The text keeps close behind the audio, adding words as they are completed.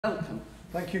Welcome.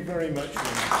 Thank you very much.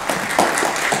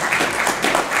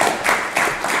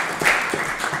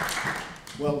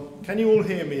 Well, can you all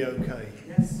hear me okay?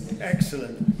 Yes.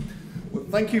 Excellent. Well,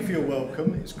 thank you for your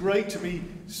welcome. It's great to be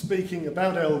speaking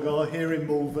about Elgar here in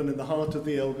Malvern in the heart of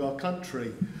the Elgar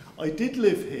country. I did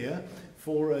live here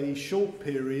for a short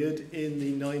period in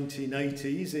the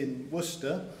 1980s in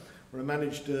Worcester, where I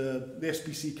managed the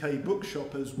SPCK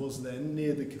bookshop as was then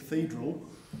near the cathedral.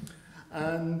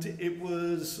 And it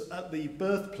was at the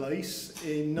birthplace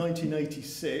in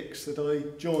 1986 that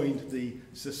I joined the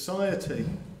society.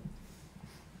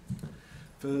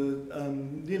 For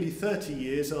nearly 30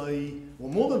 years,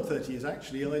 more than 30 years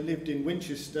actually, I lived in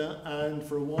Winchester, and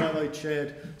for a while I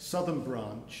chaired Southern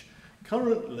Branch.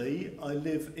 Currently, I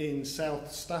live in South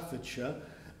Staffordshire,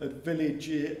 a village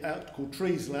called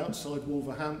Treasley outside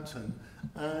Wolverhampton,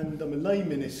 and I'm a lay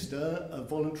minister, a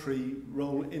voluntary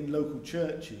role in local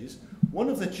churches. One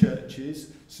of the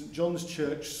churches, St John's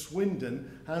Church,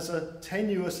 Swindon, has a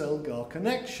tenuous Elgar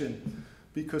connection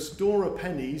because Dora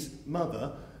Penny's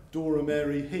mother, Dora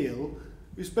Mary Heel,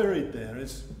 is buried there.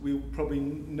 As we probably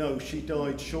know, she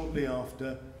died shortly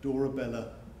after Dora Bella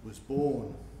was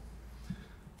born.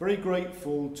 Very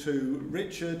grateful to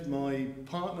Richard, my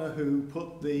partner, who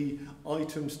put the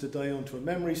items today onto a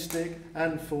memory stick,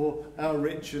 and for our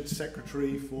Richard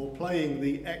secretary for playing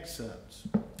the excerpts.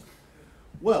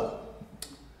 Well,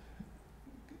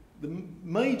 the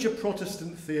major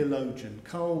Protestant theologian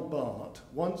Karl Barth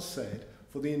once said,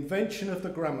 "For the invention of the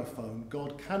gramophone,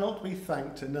 God cannot be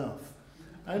thanked enough."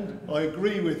 And I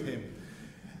agree with him.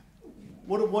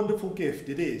 What a wonderful gift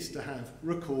it is to have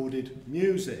recorded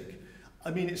music.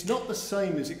 I mean, it's not the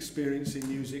same as experiencing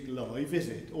music live, is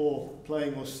it? Or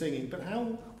playing or singing, but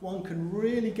how one can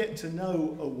really get to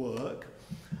know a work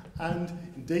and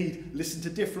indeed listen to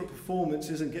different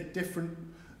performances and get different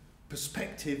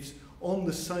perspectives on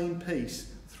the same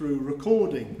piece through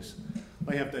recordings.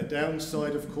 They have their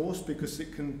downside, of course, because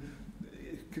it can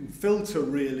filter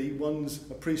really one's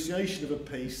appreciation of a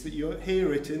piece, that you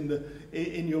hear it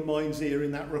in your mind's ear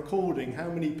in that recording. How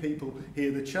many people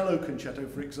hear the cello concerto,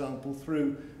 for example,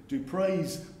 through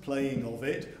Dupre's playing of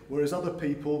it, whereas other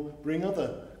people bring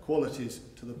other qualities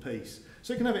to the piece.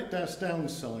 So you can have its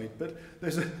downside, but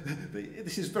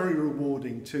this is very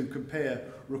rewarding to compare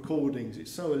recordings.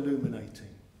 It's so illuminating.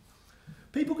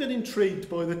 People get intrigued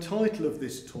by the title of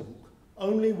this talk,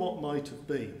 Only What Might Have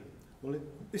Been. Well,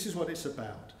 this is what it's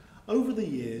about. Over the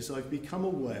years, I've become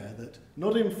aware that,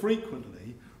 not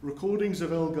infrequently, recordings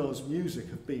of Elgar's music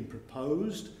have been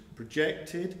proposed,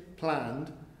 projected,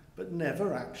 planned, but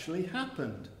never actually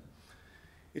happened.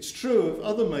 It's true of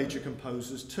other major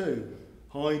composers too.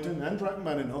 Haydn and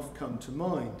Rachmaninoff come to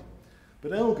mind.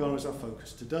 But Elgar is our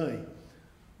focus today.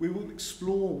 We will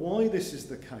explore why this is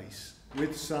the case,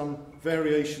 with some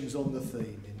variations on the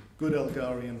theme in good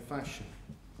Elgarian fashion.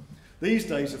 These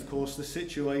days, of course, the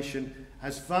situation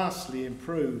has vastly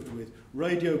improved with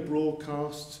radio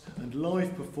broadcasts and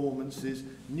live performances,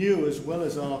 new as well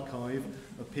as archive,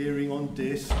 appearing on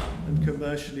disc and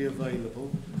commercially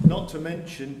available, not to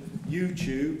mention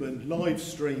YouTube and live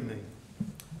streaming.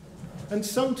 And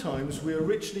sometimes we are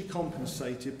richly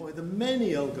compensated by the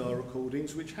many Elgar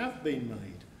recordings which have been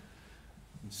made.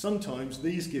 And sometimes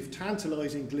these give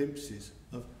tantalising glimpses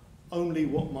of only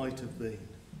what might have been.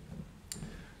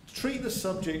 To treat the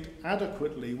subject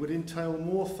adequately would entail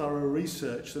more thorough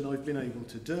research than I've been able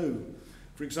to do.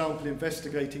 For example,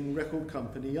 investigating record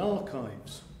company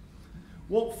archives.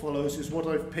 What follows is what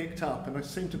I've picked up, and I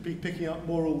seem to be picking up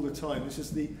more all the time. This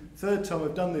is the third time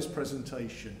I've done this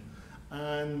presentation,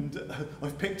 and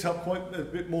I've picked up quite a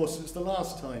bit more since the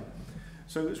last time.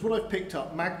 So it's what I've picked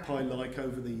up magpie-like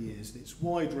over the years, and it's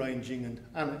wide-ranging and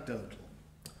anecdotal.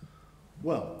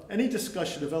 Well, any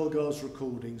discussion of Elgar's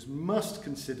recordings must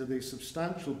consider the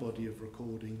substantial body of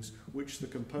recordings which the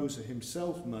composer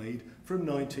himself made from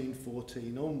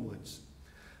 1914 onwards.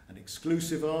 An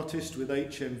exclusive artist with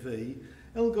HMV,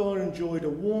 Elgar enjoyed a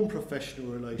warm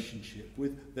professional relationship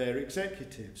with their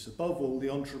executives, above all the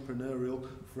entrepreneurial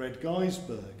Fred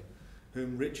Geisberg,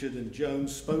 whom Richard and Joan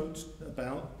spoke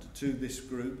about to this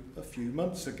group a few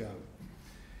months ago.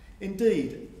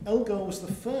 Indeed, Elgar was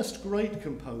the first great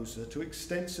composer to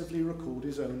extensively record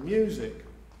his own music.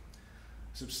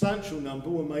 A substantial number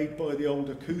were made by the old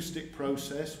acoustic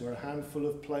process, where a handful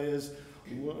of players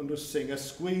and a singer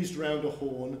squeezed round a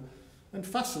horn, and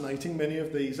fascinating many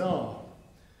of these are.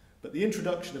 But the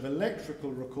introduction of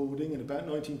electrical recording in about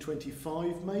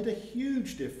 1925 made a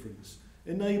huge difference,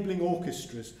 enabling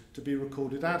orchestras to be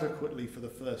recorded adequately for the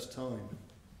first time.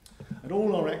 And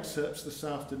all our excerpts this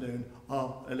afternoon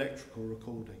are electrical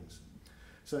recordings.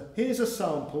 So here's a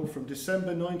sample from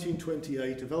December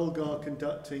 1928 of Elgar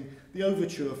conducting the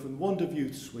overture from Wand of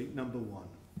Youth Suite No. 1.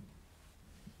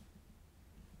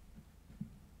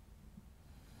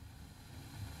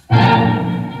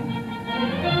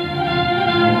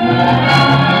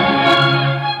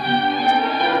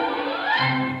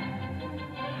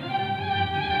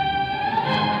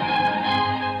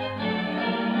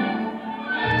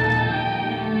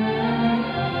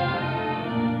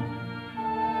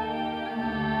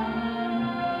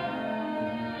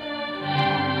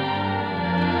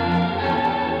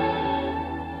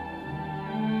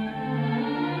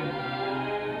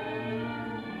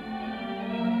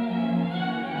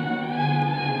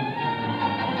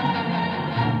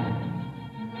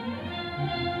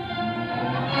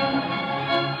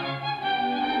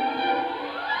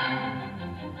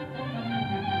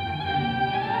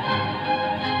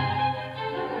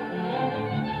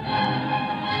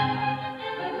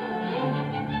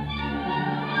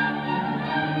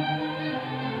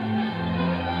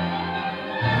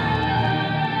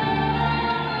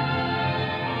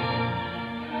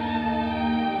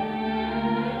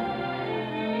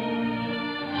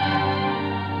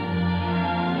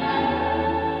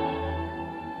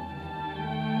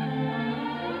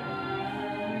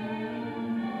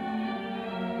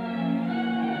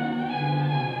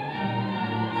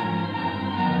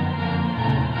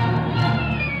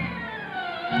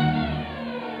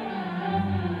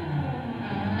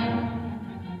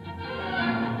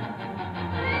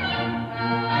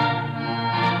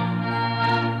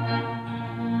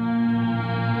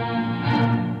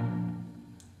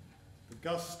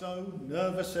 Gusto,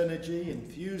 nervous energy,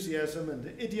 enthusiasm and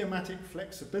idiomatic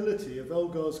flexibility of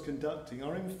Elgar's conducting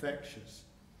are infectious.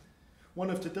 One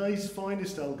of today's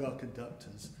finest Elgar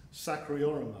conductors, Sakari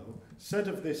Orimo, said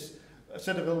of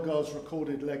Elgar's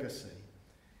recorded legacy,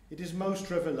 "It is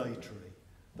most revelatory.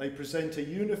 They present a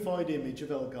unified image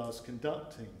of Elgar's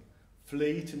conducting,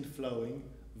 fleet and flowing,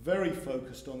 very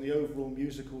focused on the overall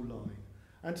musical line,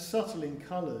 and subtle in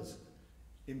colours,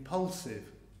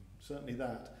 impulsive, certainly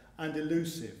that, and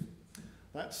elusive."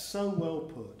 That's so well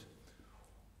put.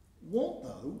 What,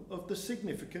 though, of the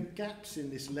significant gaps in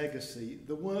this legacy,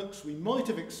 the works we might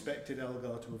have expected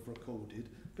Elgar to have recorded,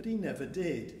 but he never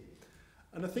did?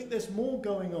 And I think there's more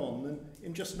going on than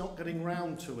him just not getting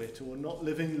round to it or not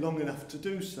living long enough to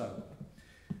do so.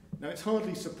 Now, it's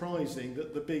hardly surprising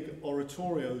that the big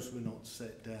oratorios were not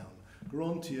set down.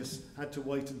 Gerontius had to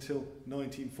wait until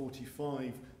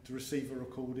 1945 to receive a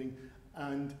recording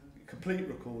and complete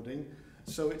recording,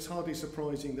 so it's hardly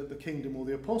surprising that the Kingdom or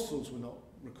the Apostles were not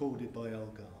recorded by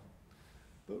Elgar.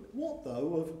 But what,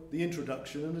 though, of the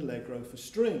introduction and Allegro for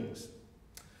strings?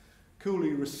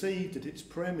 Coolly received at its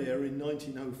premiere in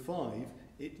 1905,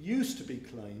 it used to be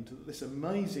claimed that this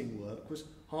amazing work was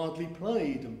hardly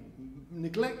played and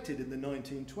neglected in the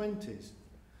 1920s.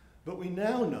 But we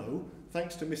now know,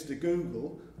 thanks to Mr.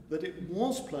 Google, that it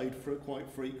was played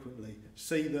quite frequently.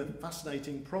 See the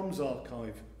fascinating Proms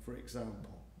archive, for example.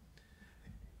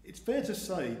 It's fair to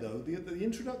say, though, the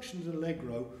introduction to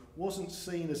Allegro wasn't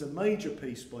seen as a major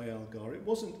piece by Elgar. It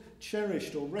wasn't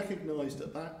cherished or recognised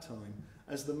at that time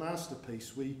as the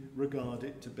masterpiece we regard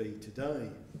it to be today.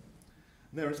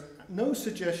 There is no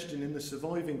suggestion in the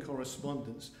surviving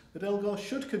correspondence that Elgar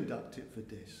should conduct it for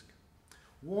disc.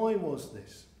 Why was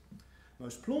this?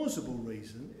 Most plausible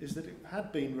reason is that it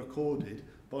had been recorded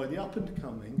by the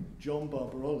up-and-coming John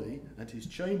Barbaroli and his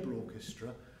chamber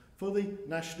orchestra for the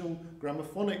National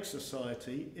Gramophonic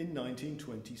Society in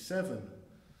 1927.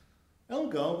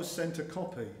 Elgar was sent a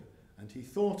copy, and he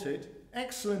thought it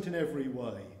excellent in every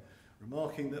way,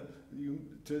 remarking that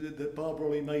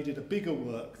Barbaroli made it a bigger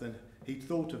work than he'd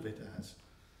thought of it as.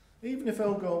 Even if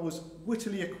Elgar was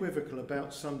wittily equivocal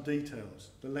about some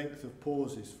details, the length of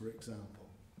pauses, for example.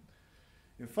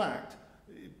 In fact,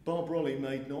 Barbaroli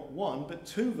made not one, but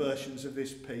two versions of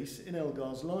this piece in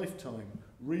Elgar's lifetime,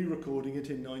 re-recording it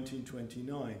in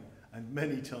 1929 and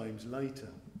many times later.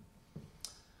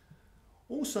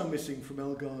 Also missing from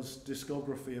Elgar's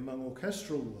discography among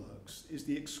orchestral works is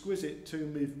the exquisite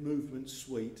two-movement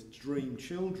suite Dream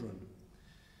Children.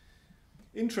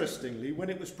 Interestingly,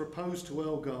 when it was proposed to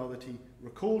Elgar that he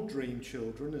record Dream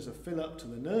Children as a fill-up to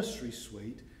the nursery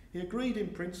suite, he agreed in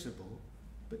principle,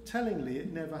 but tellingly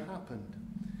it never happened.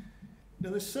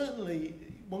 Now, there's certainly,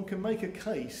 one can make a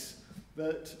case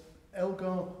that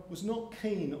Elgar was not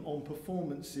keen on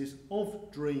performances of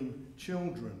Dream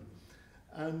Children,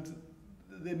 and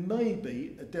there may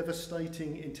be a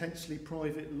devastating, intensely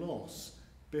private loss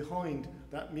behind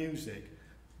that music,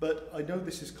 but I know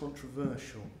this is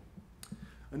controversial.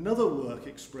 Another work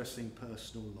expressing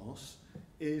personal loss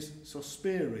is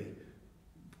Sospiri,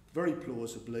 very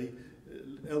plausibly,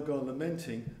 Elgar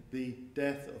lamenting the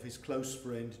death of his close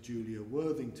friend Julia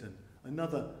Worthington,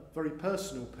 another very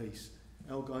personal piece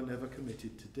Elgar never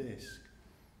committed to disc.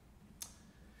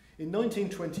 In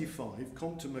 1925,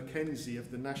 Compton Mackenzie of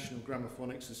the National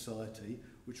Gramophonic Society,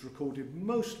 which recorded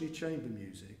mostly chamber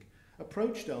music,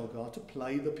 approached Elgar to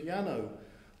play the piano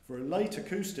for a late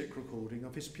acoustic recording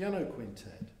of his piano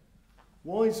quintet.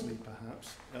 Wisely,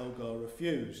 perhaps, Elgar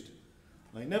refused.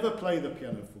 "I never play the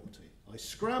pianoforte. I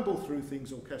scramble through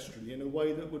things orchestrally in a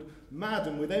way that would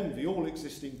madden with envy all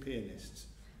existing pianists.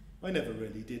 I never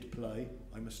really did play.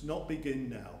 I must not begin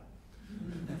now."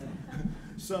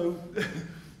 So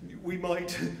we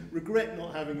might regret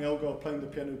not having Elgar playing the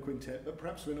piano quintet, but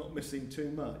perhaps we're not missing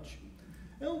too much.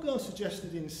 Elgar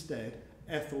suggested instead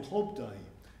Ethel Hobday.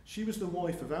 She was the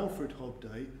wife of Alfred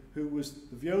Hobday, who was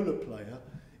the viola player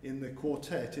in the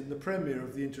quartet in the premiere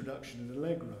of the introduction in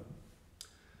Allegro.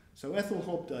 So Ethel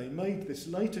Hobday made this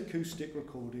late acoustic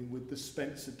recording with the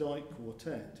Spencer Dyke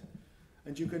Quartet.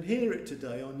 And you can hear it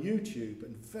today on YouTube,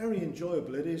 and very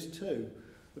enjoyable it is too.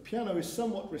 The piano is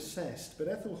somewhat recessed, but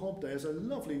Ethel Hobday has a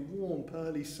lovely, warm,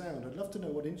 pearly sound. I'd love to know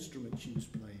what instrument she was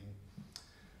playing.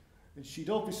 And she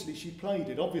played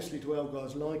it, obviously to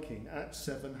Elgar's liking, at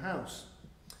Seven House.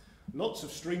 Lots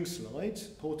of string slides,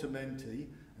 portamenti,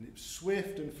 and it's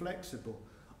swift and flexible.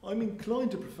 I'm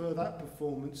inclined to prefer that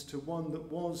performance to one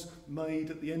that was made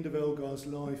at the end of Elgar's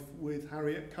life with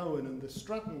Harriet Cohen and the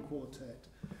Stratton Quartet.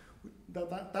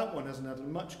 That one hasn't had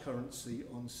much currency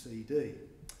on CD.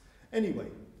 Anyway,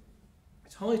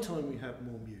 it's high time we have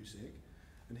more music,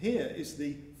 and here is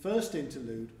the first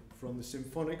interlude from the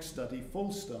symphonic study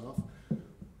Falstaff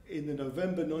in the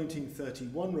November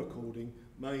 1931 recording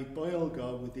made by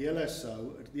Elgar with the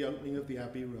LSO at the opening of the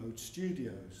Abbey Road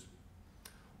studios.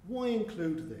 Why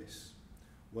include this?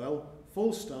 Well,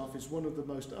 Falstaff is one of the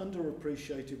most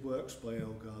underappreciated works by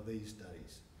Elgar these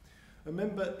days. I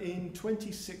remember in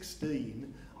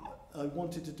 2016, I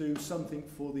wanted to do something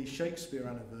for the Shakespeare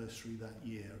anniversary that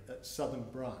year at Southern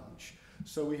Branch.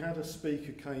 So we had a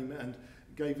speaker came and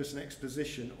gave us an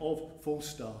exposition of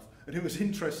Falstaff. And it was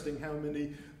interesting how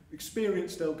many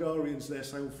experienced Elgarians there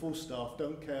say, "Well, Falstaff,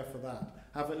 don't care for that.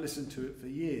 Haven't listened to it for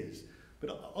years."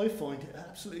 But I find it an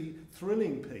absolutely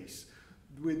thrilling piece.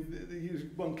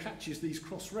 One catches these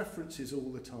cross-references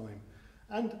all the time.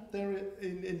 And there,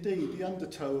 indeed, the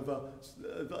undertow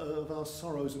of our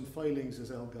sorrows and failings, as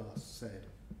Elgar said.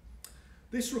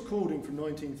 This recording from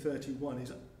 1931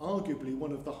 is arguably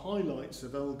one of the highlights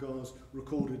of Elgar's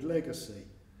recorded legacy.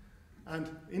 And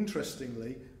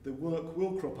interestingly, the work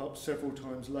will crop up several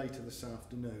times later this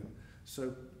afternoon.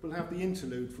 So we'll have the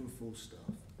interlude from Falstaff.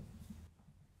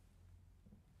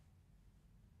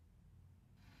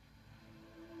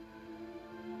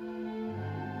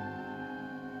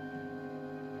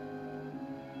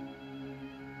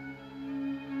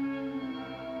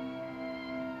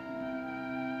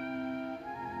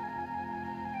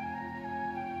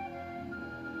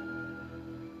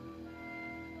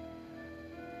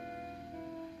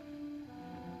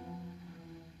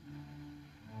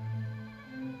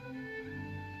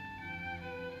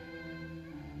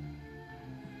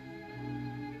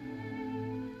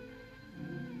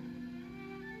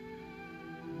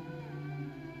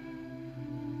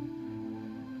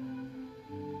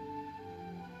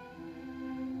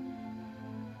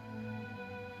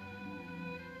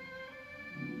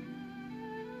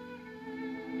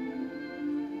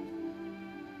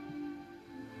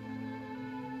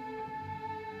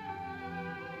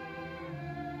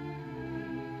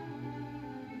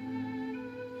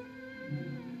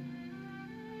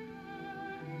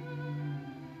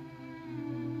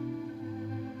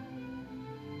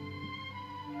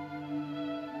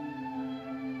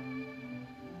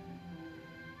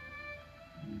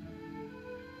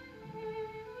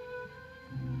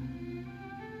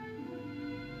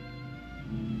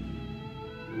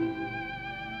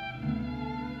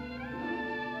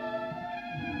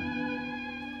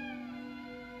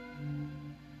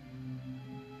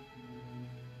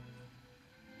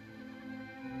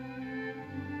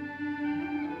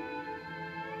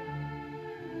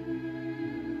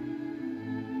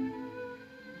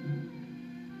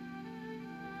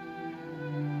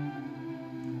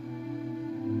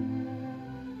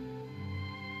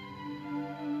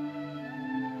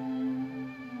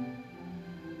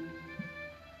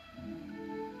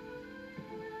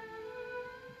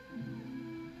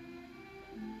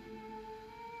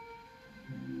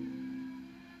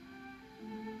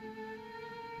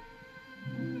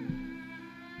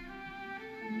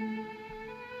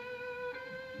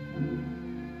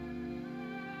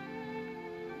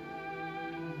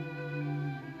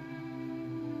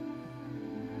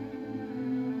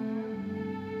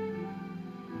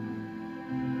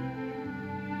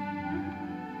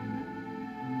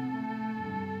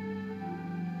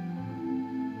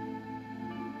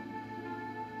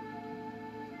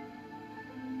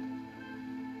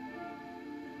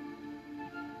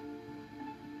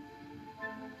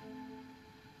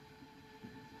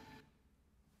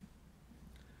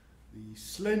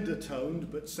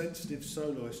 slender-toned but sensitive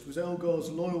soloist was Elgar's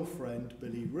loyal friend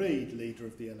Billy Reid, leader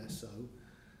of the LSO,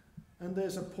 and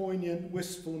there's a poignant,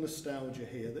 wistful nostalgia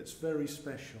here that's very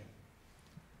special.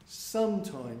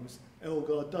 Sometimes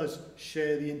Elgar does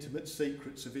share the intimate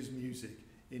secrets of his music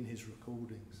in his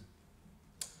recordings.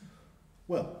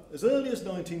 Well, as early as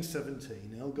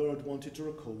 1917, Elgar had wanted to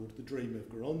record The Dream of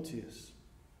Gerontius.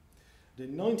 And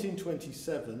in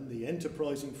 1927, the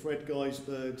enterprising Fred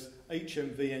Geisberg's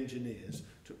HMV engineers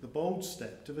took the bold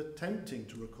step of attempting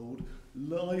to record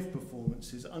live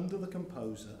performances under the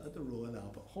composer at the Royal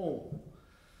Albert Hall.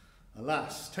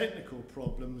 Alas, technical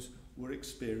problems were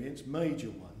experienced, major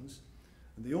ones,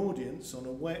 and the audience on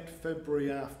a wet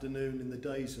February afternoon in the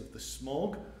days of the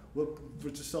smog were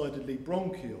decidedly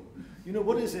bronchial. You know,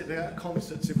 what is it at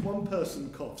concerts? If one person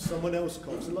coughs, someone else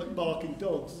coughs. It's like barking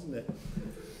dogs, isn't it?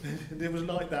 It was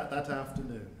like that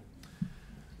afternoon.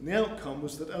 And the outcome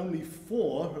was that only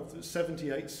 4 of the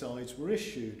 78 sides were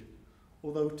issued,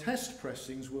 although test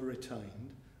pressings were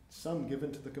retained, some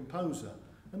given to the composer,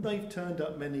 and they've turned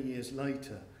up many years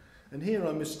later. And here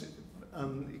I must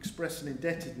express an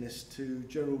indebtedness to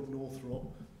Gerald Northrop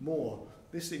Moore.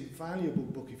 This invaluable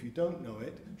book, if you don't know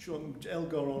it,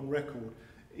 Elgar on Record,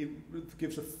 it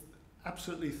gives an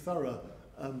absolutely thorough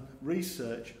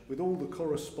research with all the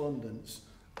correspondence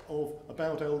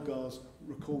about Elgar's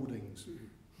recordings.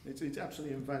 It's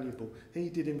absolutely invaluable. He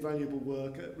did invaluable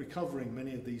work at recovering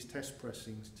many of these test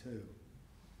pressings too.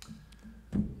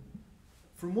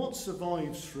 From what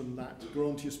survives from that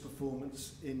Gerontius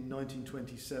performance in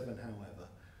 1927, however,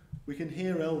 we can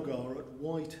hear Elgar at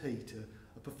white heat,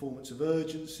 a performance of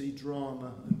urgency,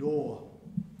 drama and awe.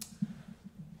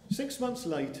 6 months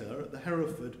later, at the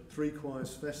Hereford Three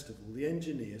Choirs Festival, the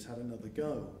engineers had another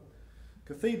go.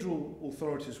 Cathedral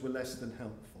authorities were less than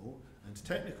helpful, and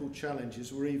technical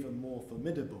challenges were even more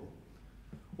formidable.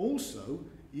 Also,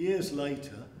 years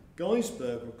later,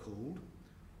 Geisberg recalled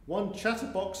one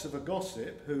chatterbox of a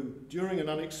gossip who, during an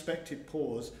unexpected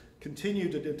pause,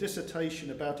 continued a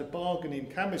dissertation about a bargain in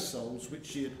camisoles which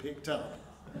she had picked up.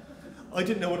 I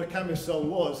didn't know what a camisole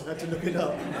was, had to look it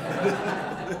up.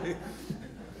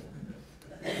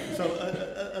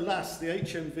 So, alas, the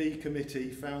HMV committee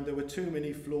found there were too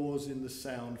many flaws in the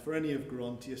sound for any of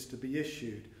Gerontius to be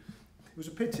issued. It was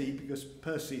a pity because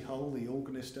Percy Hull, the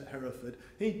organist at Hereford,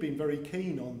 he'd been very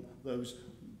keen on those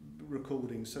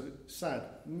recordings, so sad.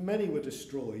 Many were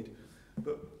destroyed,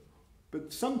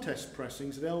 but some test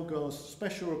pressings at Elgar's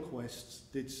special requests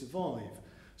did survive.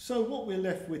 So what we're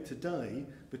left with today,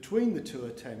 between the two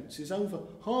attempts, is over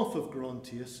half of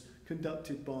Gerontius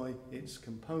conducted by its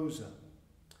composer.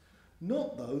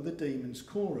 Not, though, the Demon's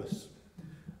Chorus.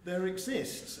 There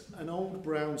exists an old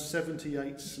brown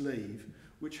 78 sleeve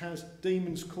which has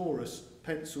Demon's Chorus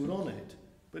pencilled on it,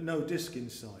 but no disc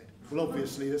inside. Well,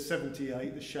 obviously, the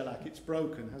 78, the shellac, it's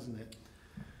broken, hasn't it?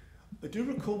 I do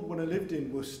recall when I lived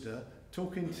in Worcester,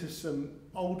 talking to some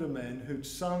older men who'd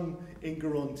sung in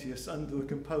Gerontius under the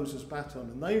composer's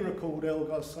baton, and they recalled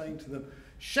Elgar saying to them,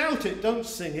 "Shout it, don't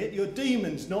sing it, you're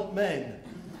demons, not men."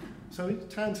 So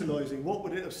it's tantalising. What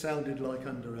would it have sounded like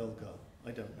under Elgar?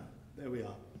 I don't know. There we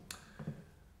are.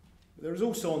 There is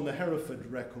also on the Hereford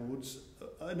records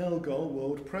an Elgar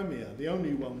world premiere, the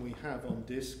only one we have on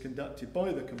disc, conducted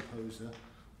by the composer,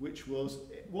 which was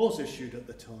issued at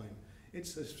the time.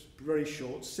 It's a very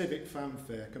short civic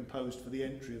fanfare composed for the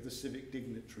entry of the civic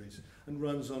dignitaries and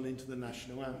runs on into the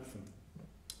national anthem.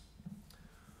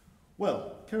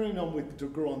 Well, carrying on with De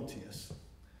Gerontius,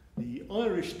 the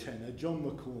Irish tenor Jon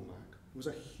McCormack was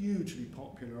a hugely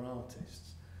popular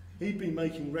artist. He'd been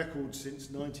making records since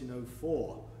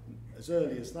 1904, as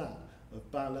early as that,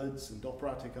 of ballads and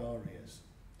operatic arias.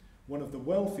 One of the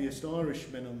wealthiest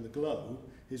Irishmen on the globe,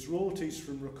 his royalties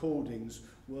from recordings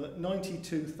were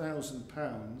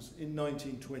 £92,000 in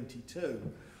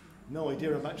 1922. No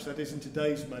idea how much that is in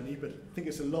today's money, but I think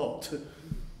it's a lot.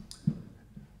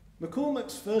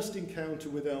 McCormack's first encounter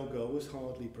with Elgar was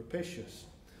hardly propitious.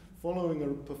 Following a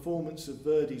performance of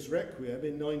Verdi's Requiem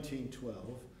in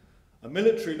 1912, a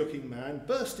military-looking man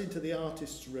burst into the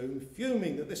artist's room,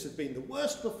 fuming that this had been the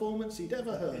worst performance he'd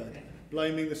ever heard,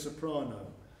 blaming the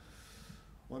soprano.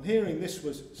 On hearing this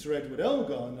was Sir Edward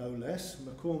Elgar, no less,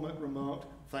 McCormack remarked,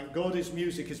 "Thank God his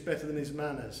music is better than his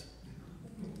manners."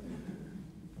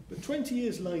 But 20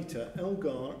 years later,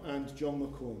 Elgar and Jon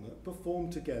McCormack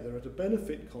performed together at a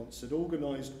benefit concert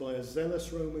organised by a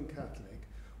zealous Roman Catholic,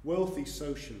 wealthy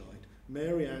socialite,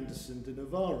 Mary Anderson de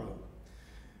Navarro.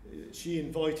 She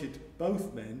invited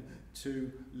both men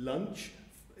to lunch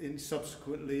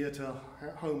subsequently at her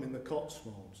home in the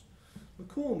Cotswolds.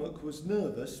 McCormack was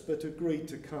nervous but agreed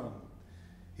to come.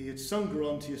 He had sung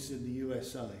Gerontius in the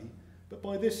USA, but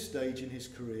by this stage in his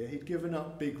career he'd given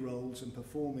up big roles and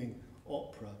performing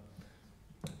opera.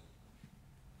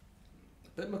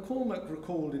 But McCormack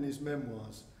recalled in his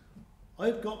memoirs, I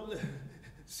had got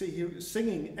he was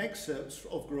singing excerpts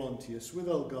of Gerontius with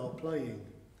Elgar playing.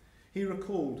 He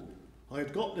recalled, I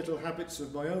had got little habits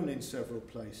of my own in several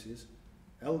places.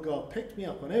 Elgar picked me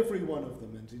up on every one of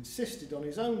them and insisted on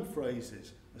his own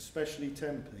phrases, especially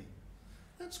tempi.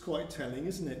 That's quite telling,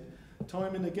 isn't it?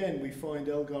 Time and again we find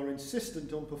Elgar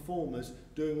insistent on performers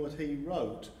doing what he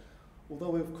wrote,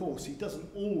 although of course he doesn't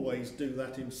always do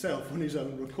that himself on his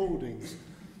own recordings.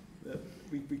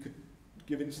 We could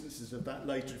give instances of that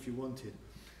later if you wanted.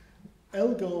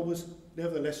 Elgar was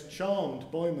nevertheless charmed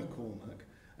by McCormack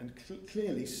and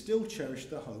clearly still cherished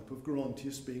the hope of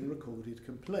Gerontius being recorded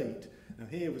complete. Now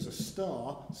here was a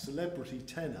star celebrity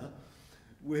tenor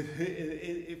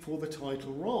for the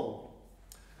title role.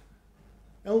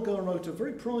 Elgar wrote a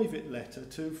very private letter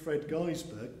to Fred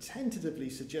Geisberg, tentatively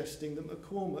suggesting that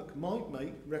McCormack might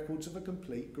make records of a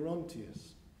complete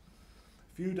Gerontius.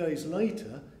 A few days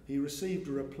later, he received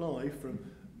a reply from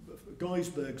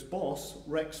Geisberg's boss,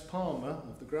 Rex Palmer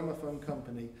of the Gramophone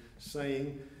Company,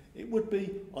 saying it would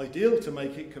be ideal to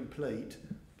make it complete,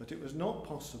 but it was not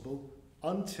possible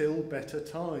until better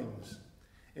times.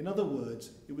 In other words,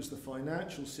 it was the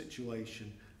financial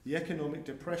situation, the economic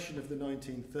depression of the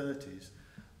 1930s,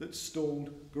 that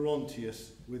stalled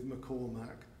Gerontius with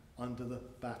McCormack under the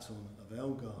baton of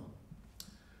Elgar.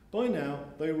 By now,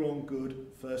 they were on good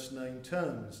first-name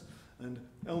terms, and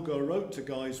Elgar wrote to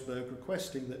Geisberg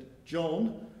requesting that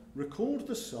Jon record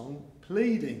the song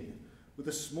Pleading with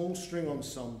a small string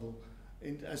ensemble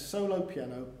as solo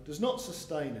piano does not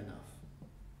sustain enough.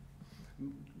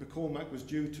 McCormack was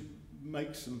due to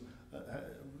make some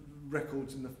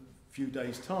records in a few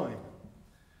days' time.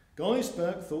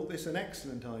 Geisberg thought this an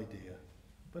excellent idea,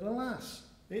 but alas,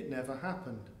 it never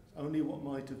happened, only what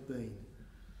might have been.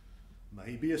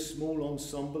 Maybe a small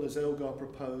ensemble, as Elgar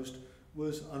proposed,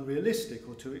 was unrealistic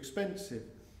or too expensive.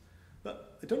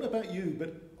 But I don't know about you,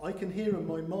 but I can hear in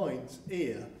my mind's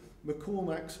ear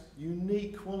McCormack's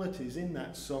unique qualities in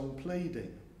that song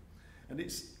Pleading. And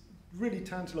it's really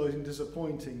tantalising and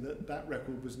disappointing that that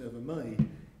record was never made.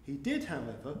 He did,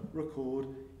 however, record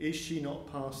Is She Not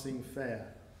Passing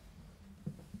Fair?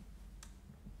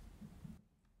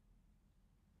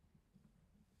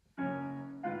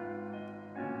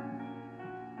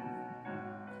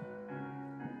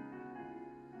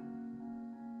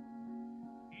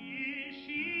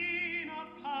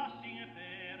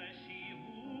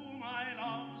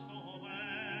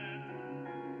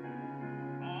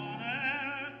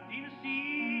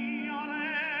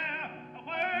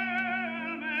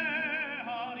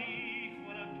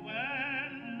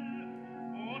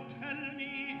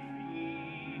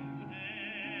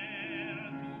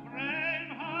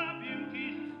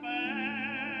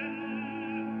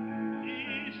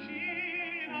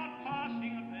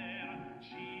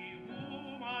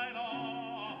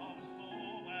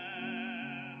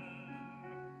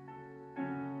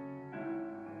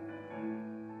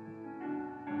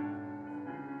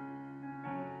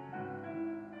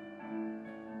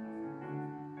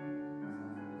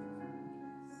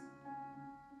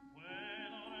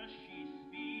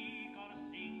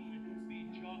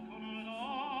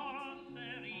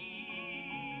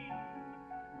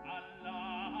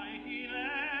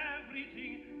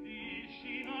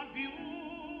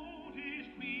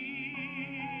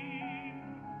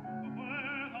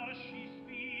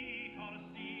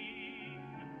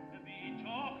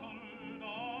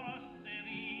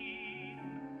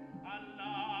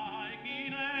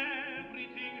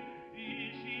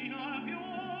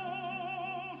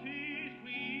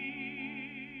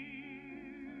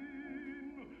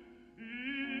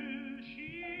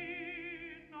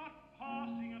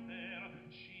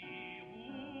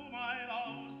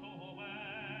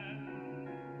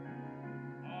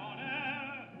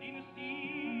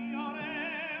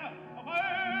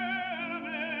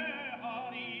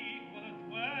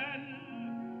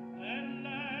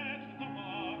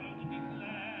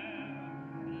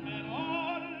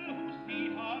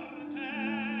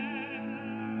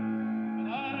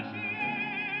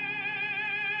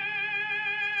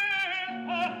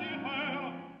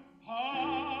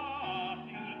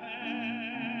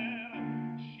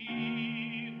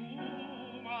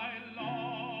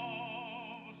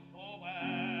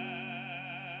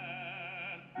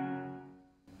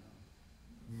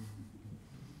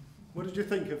 What did you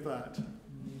think of that?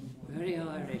 Very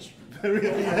Irish. Very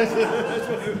Irish.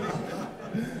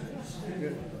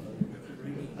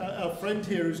 Our friend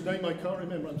here, whose name I can't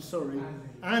remember, I'm sorry.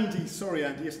 Andy, sorry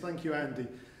Andy, yes, thank you Andy.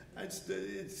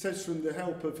 It says from the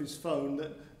help of his phone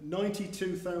that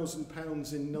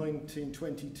 £92,000 in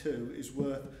 1922 is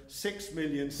worth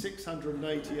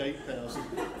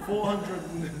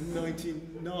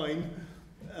 6,688,499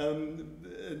 and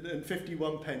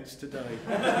 51 pence today.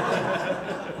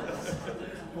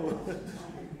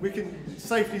 We can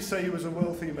safely say he was a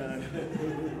wealthy man.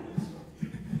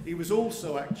 He was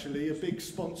also actually a big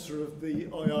sponsor of the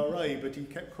IRA, but he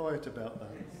kept quiet about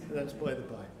that. That's by the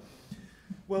by.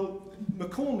 Well,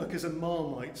 McCormack is a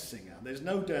Marmite singer. There's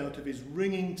no doubt of his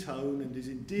ringing tone and his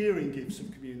endearing gifts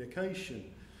of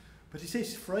communication. But it's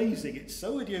his phrasing, it's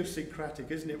so idiosyncratic,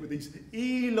 isn't it, with these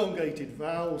elongated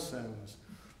vowel sounds.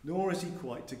 Nor is he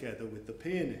quite together with the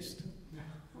pianist.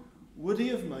 Would he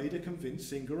have made a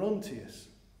convincing Gerontius?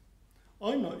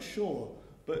 I'm not sure,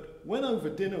 but when over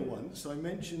dinner once, I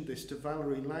mentioned this to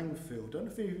Valerie Langfield. I don't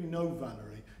know if you know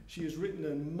Valerie. She has written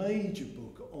a major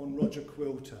book on Roger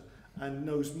Quilter and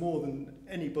knows more than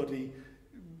anybody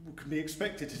can be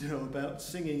expected to know about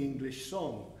singing English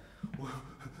song. Well,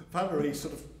 Valerie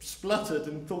sort of spluttered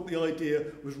and thought the idea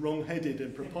was wrong-headed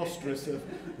and preposterous of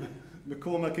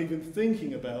McCormack even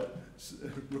thinking about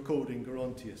recording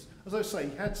Gerontius. As I say,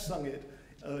 he had sung it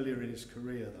earlier in his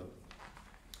career, though.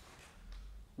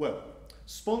 Well,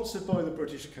 sponsored by the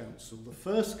British Council, the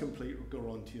first complete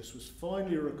Gerontius was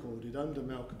finally recorded under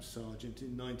Malcolm Sargent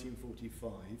in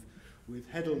 1945, with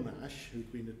Heddle Nash,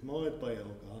 who'd been admired by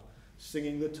Elgar,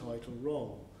 singing the title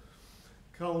wrong.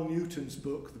 Carl Newton's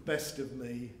book, The Best of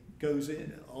Me, goes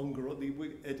in on the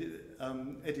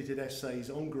edited essays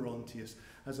on Gerontius,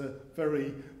 has a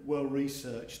very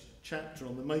well-researched chapter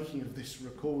on the making of this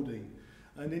recording.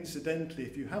 And incidentally,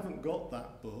 if you haven't got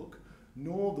that book,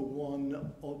 nor the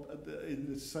one in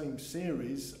the same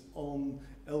series on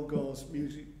Elgar's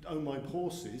music, Oh My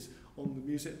Horses, on the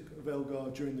music of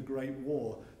Elgar during the Great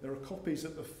War, there are copies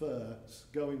at the fairs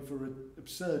going for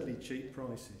absurdly cheap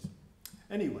prices.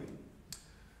 Anyway,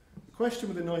 the question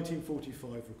with the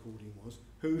 1945 recording was,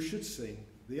 who should sing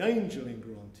the angel in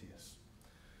Gerontius?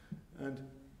 And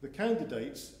the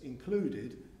candidates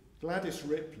included Gladys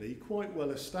Ripley, quite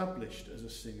well established as a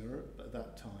singer at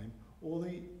that time, or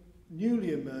the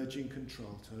newly emerging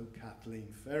contralto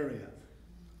Kathleen Ferrier.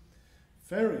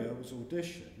 Ferrier was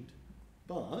auditioned,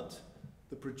 but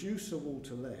the producer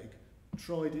Walter Legg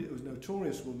tried it, was a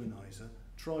notorious womanizer,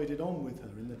 tried it on with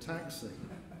her in the taxi.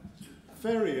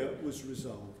 Ferrier was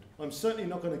resolved. I'm certainly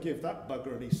not going to give that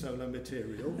bugger any solo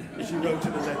material, she wrote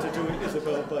in a letter to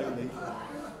Isabel Bailey.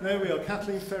 There we are,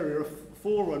 Kathleen Ferrier, a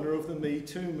forerunner of the Me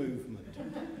Too movement.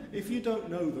 If you don't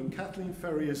know them, Kathleen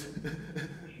Ferrier's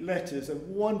letters are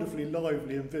wonderfully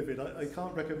lively and vivid. I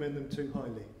can't recommend them too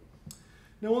highly.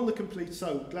 Now on the complete,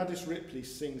 so Gladys Ripley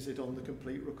sings it on the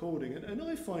complete recording, and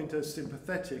I find her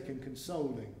sympathetic and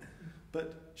consoling.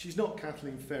 But she's not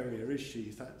Kathleen Ferrier, is she?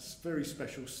 That very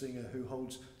special singer who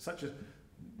holds such a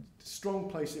strong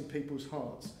place in people's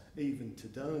hearts even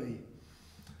today.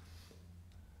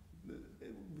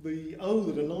 That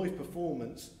a live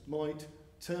performance might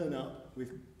turn up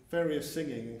with Ferrier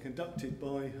singing and conducted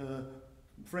by her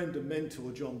friend and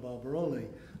mentor John Barbaroli,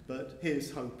 but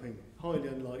here's hoping, highly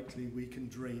unlikely, we can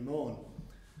dream on.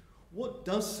 What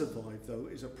does survive, though,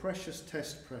 is a precious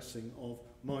test pressing of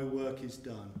My Work Is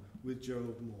Done with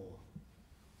Gerald Moore,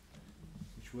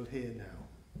 which we'll hear now.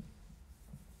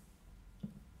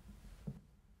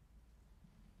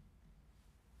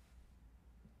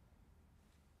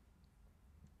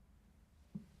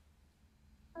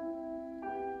 Take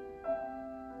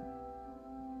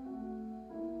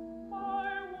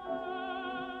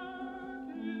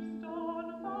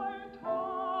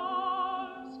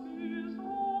it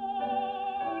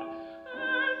home.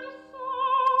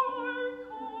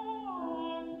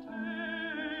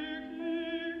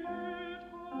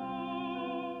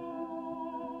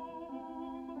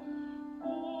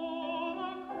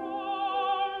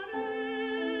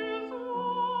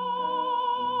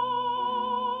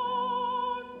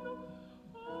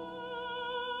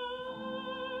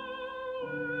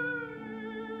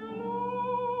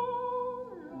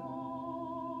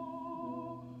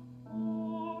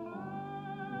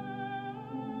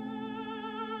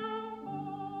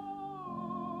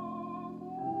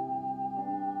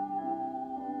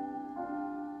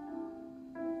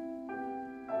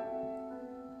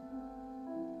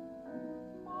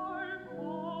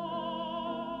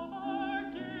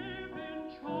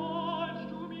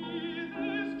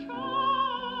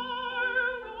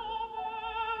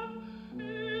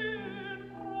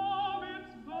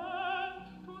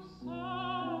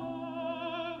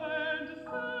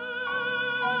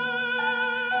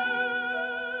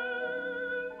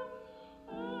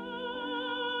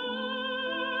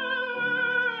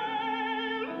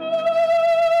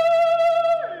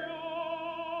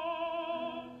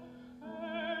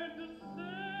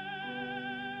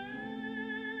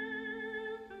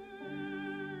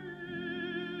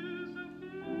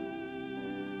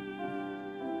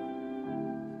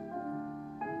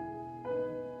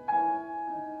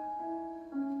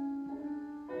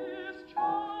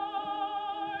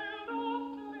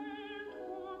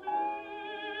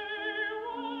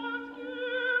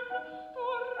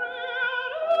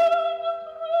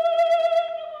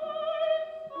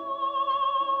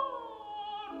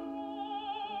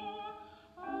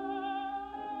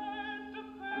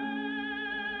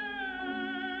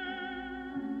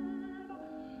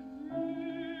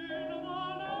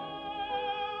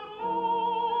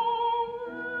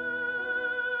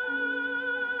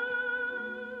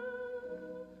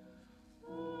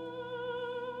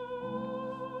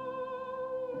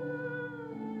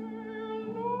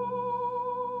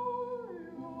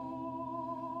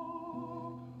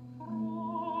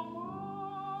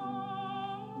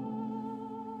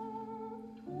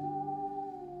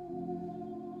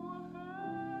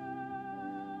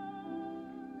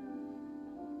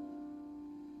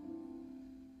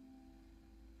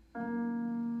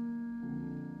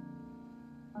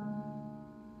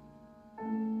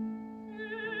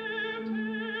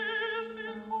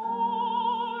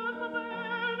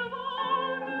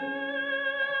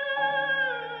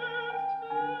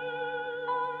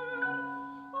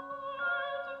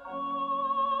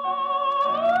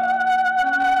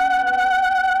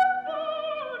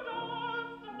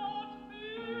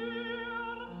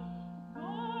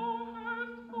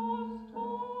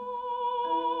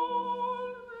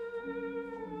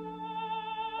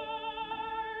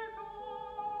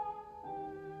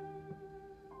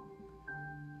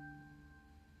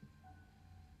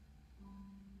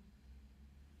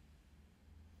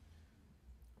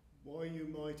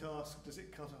 might ask, does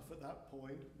it cut off at that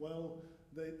point? Well,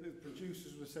 the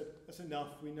producers would have said, that's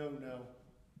enough, we know now.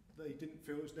 They didn't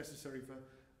feel it was necessary for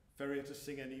Ferrier to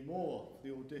sing any more for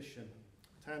the audition.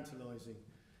 Tantalising.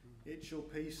 It shall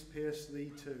pierce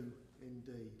thee too,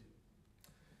 indeed.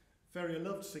 Ferrier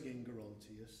loved singing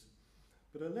Gerontius,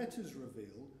 but her letters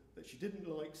reveal that she didn't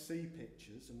like sea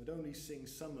pictures and would only sing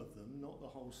some of them, not the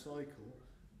whole cycle,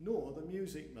 nor the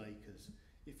music makers,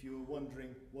 if you were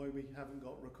wondering why we haven't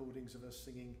got recordings of her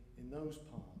singing in those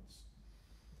parts.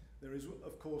 There is,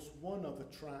 of course, one other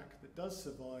track that does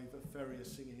survive of Ferrier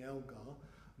singing Elgar,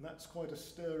 and that's quite a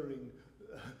stirring,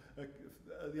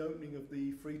 the opening of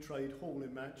the Free Trade Hall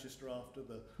in Manchester after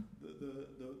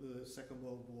the Second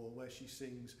World War, where she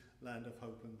sings Land of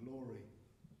Hope and Glory.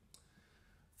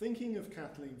 Thinking of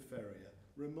Kathleen Ferrier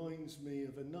reminds me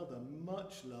of another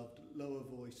much-loved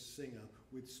lower-voiced singer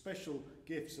with special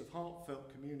gifts of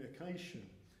heartfelt communication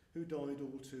who died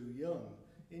all too young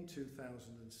in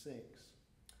 2006.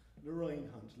 Lorraine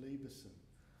Hunt Lieberson.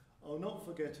 I'll not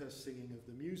forget her singing of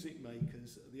the music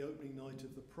makers at the opening night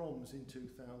of the Proms in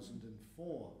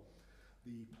 2004.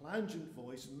 The plangent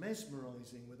voice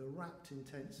mesmerising with a rapt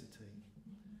intensity.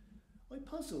 I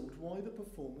puzzled why the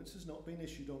performance has not been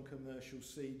issued on commercial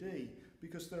CD,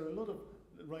 because there are a lot of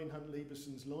Lorraine Hunt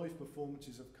Lieberson's live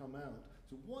performances have come out.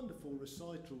 It's a wonderful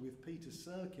recital with Peter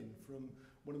Serkin from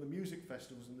one of the music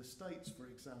festivals in the States, for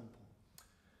example.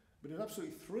 But I was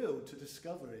absolutely thrilled to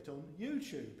discover it on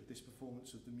YouTube, this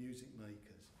performance of the music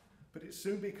makers. But it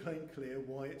soon became clear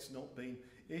why it's not been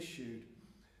issued.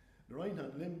 Lorraine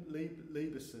Hunt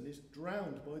Lieberson is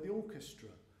drowned by the orchestra.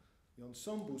 The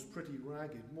ensemble's pretty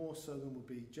ragged, more so than would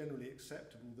be generally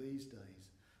acceptable these days.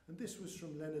 And this was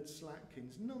from Leonard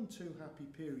Slatkin's none too happy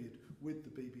period with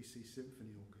the BBC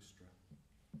Symphony Orchestra.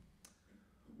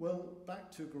 Well,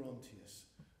 back to Gerontius.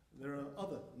 There are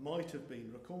other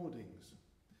might-have-been recordings.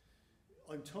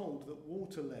 I'm told that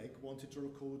Walter Legg wanted to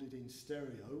record it in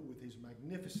stereo with his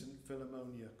magnificent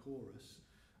Philharmonia chorus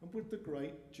and with the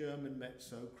great German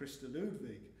mezzo Christa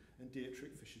Ludwig and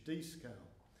Dietrich Fischer-Dieskau.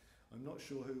 I'm not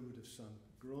sure who would have sung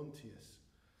Gerontius,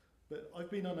 but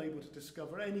I've been unable to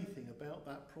discover anything about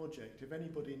that project. If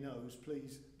anybody knows,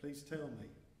 please tell me.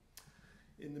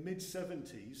 In the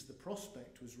mid-70s, the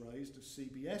prospect was raised of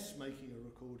CBS making a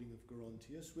recording of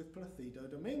Gerontius with Placido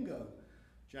Domingo,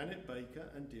 Janet Baker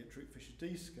and Dietrich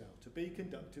Fischer-Dieskau, to be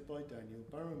conducted by Daniel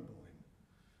Barenboim.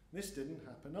 This didn't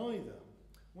happen either.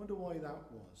 Wonder why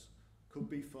that was. Could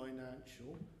be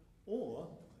financial, or,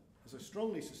 as I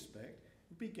strongly suspect,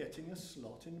 would be getting a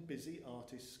slot in a busy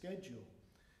artist's schedule.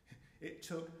 It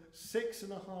took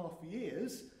 6.5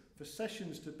 years for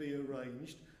sessions to be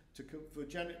arranged for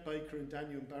Janet Baker and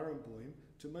Daniel Barenboim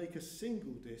to make a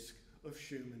single disc of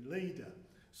Schumann Lieder.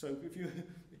 So if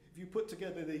you put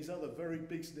together these other very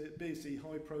busy,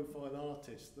 high-profile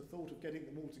artists, the thought of getting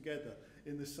them all together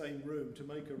in the same room to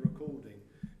make a recording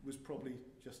was probably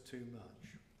just too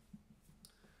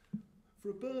much.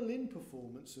 For a Berlin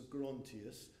performance of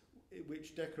Gerontius,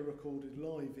 which Decca recorded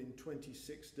live in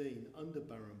 2016 under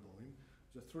Barenboim,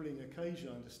 it was a thrilling occasion,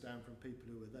 I understand, from people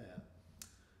who were there.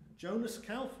 Jonas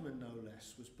Kaufmann, no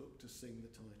less, was booked to sing the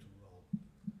title role.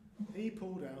 He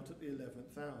pulled out at the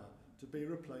 11th hour to be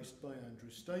replaced by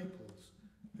Andrew Staples,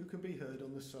 who can be heard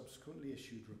on the subsequently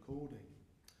issued recording.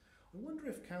 I wonder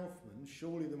if Kaufmann,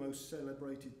 surely the most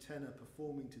celebrated tenor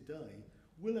performing today,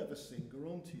 will ever sing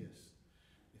Gerontius.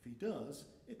 If he does,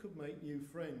 it could make new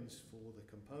friends for the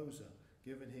composer,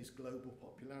 given his global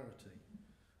popularity.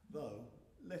 Though,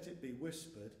 let it be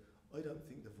whispered, I don't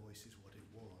think the voice is what it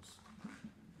was.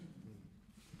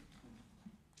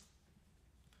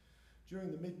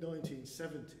 During the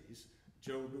mid-1970s,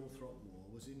 Gerald Northrop Moore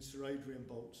was in Sir Adrian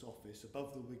Bolt's office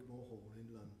above the Wigmore Hall in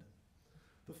London.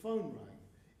 The phone rang.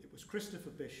 It was Christopher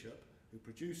Bishop, who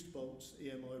produced Bolt's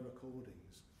EMI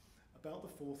recordings, about the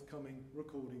forthcoming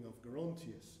recording of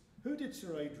Gerontius. Who did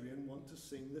Sir Adrian want to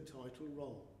sing the title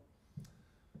role?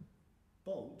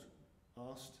 Bolt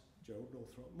asked Gerald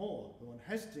Northrop Moore, who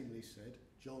unhesitatingly said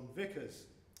Jon Vickers.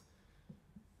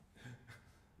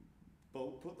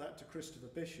 Bolt put that to Christopher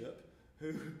Bishop,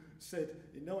 who said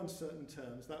in no uncertain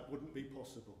terms that wouldn't be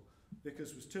possible.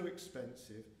 Vickers was too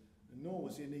expensive, and nor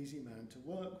was he an easy man to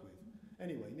work with.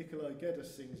 Anyway, Nikolai Gedda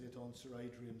sings it on Sir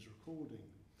Adrian's recording.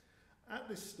 At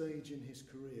this stage in his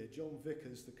career, Jon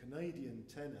Vickers, the Canadian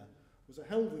tenor, was a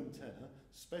Helden tenor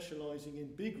specialising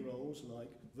in big roles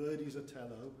like Verdi's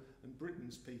Othello and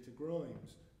Britain's Peter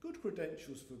Grimes. Good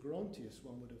credentials for Gerontius,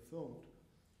 one would have thought.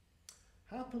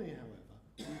 Happily, however,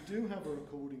 we do have a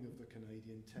recording of the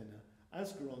Canadian tenor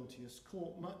as Gerontius,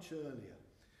 caught much earlier.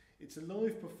 It's a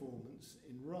live performance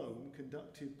in Rome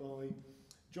conducted by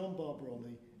John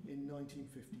Barbaroli in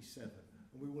 1957.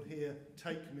 And we will hear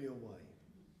Take Me Away.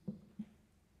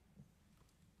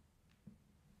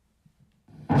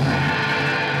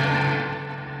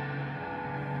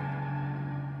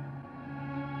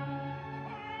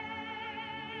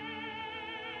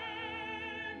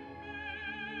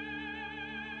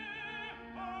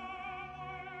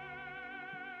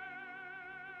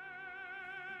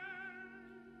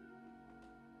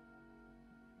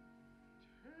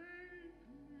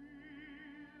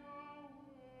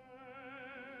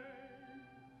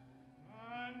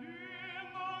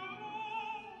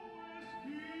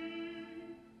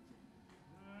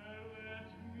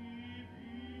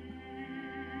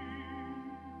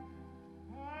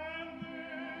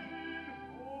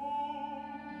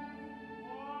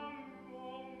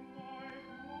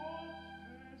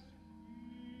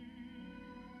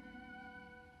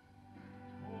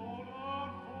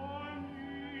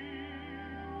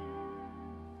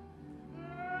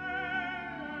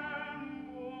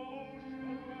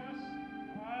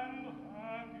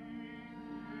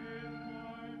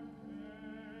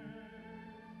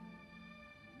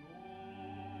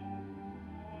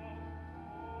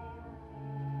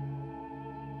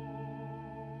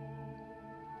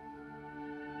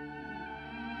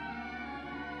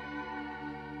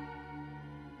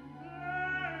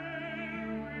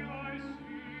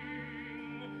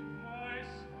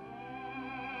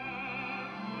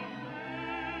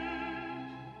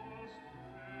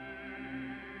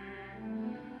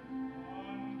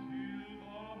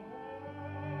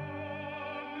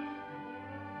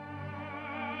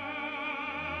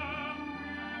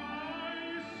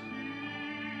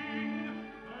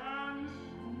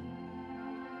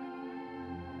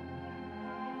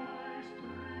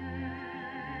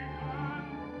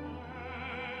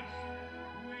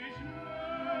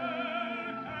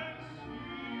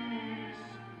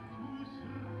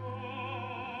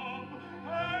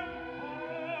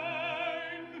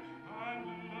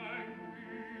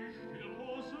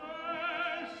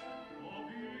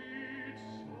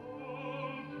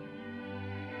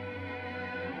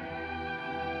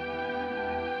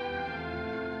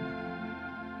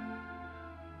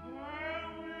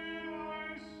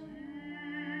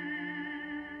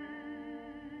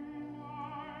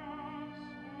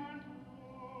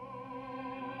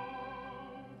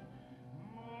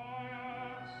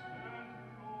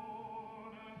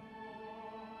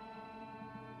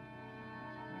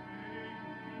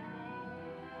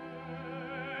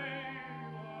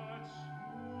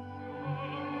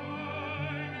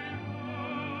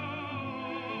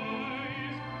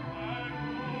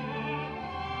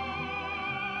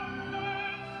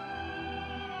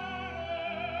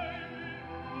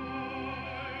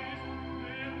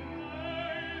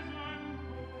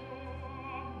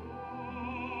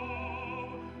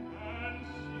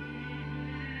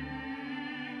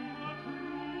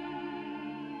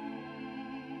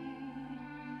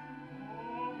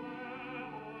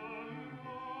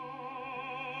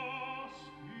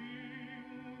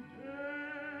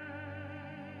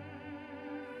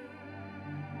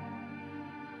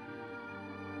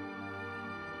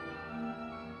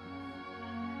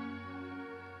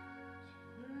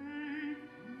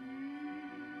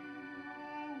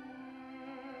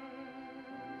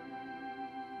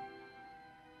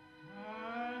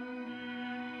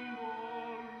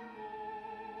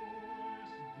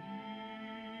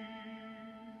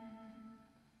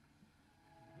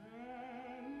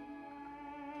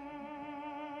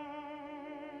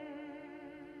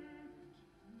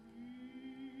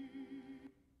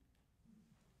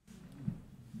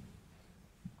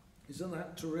 Isn't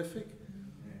that terrific?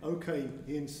 Okay,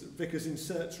 Vickers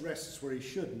inserts rests where he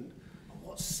shouldn't.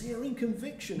 What searing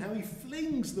conviction, how he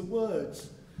flings the words.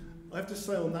 I have to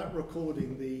say on that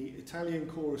recording, the Italian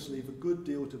chorus leave a good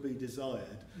deal to be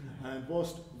desired. And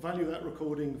whilst value that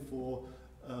recording for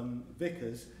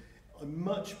Vickers, I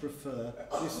much prefer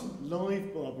this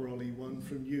live Barbaroli one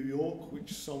from New York,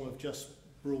 which some have just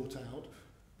brought out,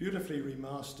 beautifully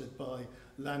remastered by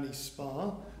Lanny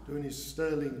Sparr, doing his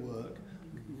sterling work.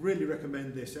 Really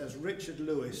recommend this. It has Richard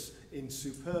Lewis in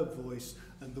superb voice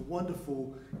and the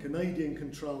wonderful Canadian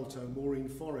contralto Maureen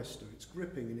Forrester. It's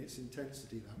gripping in its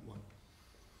intensity, that one.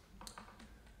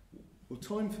 Well,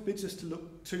 time forbids us to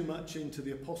look too much into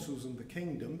the Apostles and the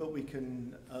Kingdom, but we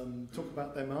can talk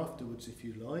about them afterwards if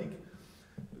you like.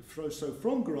 So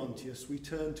from Grantius, we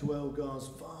turn to Elgar's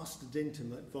vast and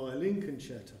intimate violin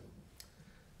concerto.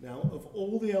 Now, of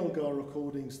all the Elgar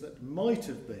recordings that might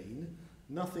have been,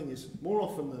 nothing is more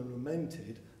often than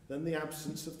lamented than the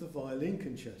absence of the violin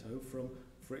concerto from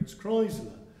Fritz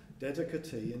Kreisler,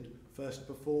 dedicatee and first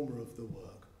performer of the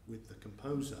work with the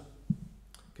composer.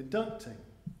 conducting.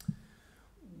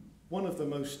 One of the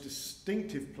most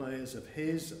distinctive players of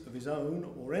his own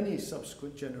or any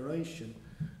subsequent generation,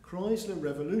 Kreisler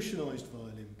revolutionised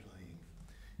violin playing.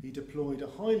 He deployed a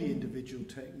highly individual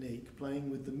technique, playing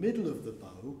with the middle of the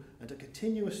bow and a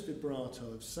continuous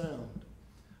vibrato of sound.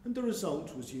 And the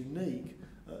result was unique,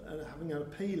 having an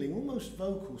appealing, almost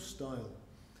vocal style.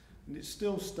 And it's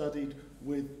still studied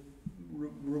with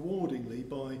rewardingly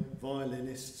by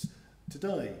violinists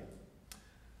today.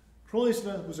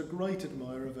 Kreisler was a great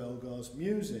admirer of Elgar's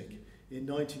music. In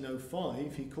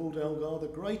 1905, he called Elgar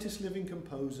the greatest living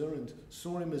composer and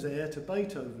saw him as heir to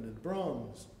Beethoven and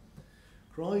Brahms.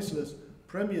 Kreisler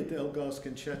premiered Elgar's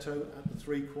concerto at the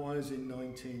Three Choirs in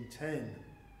 1910.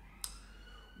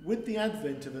 With the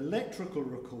advent of electrical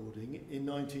recording in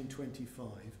 1925,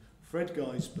 Fred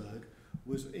Geisberg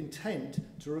was intent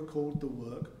to record the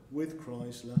work with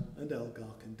Kreisler and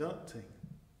Elgar conducting.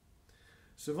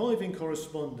 Surviving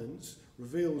correspondence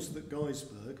reveals that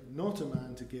Geisberg, not a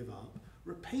man to give up,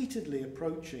 repeatedly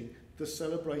approaching the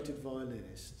celebrated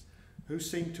violinists, who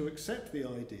seemed to accept the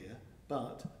idea,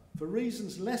 but, for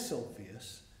reasons less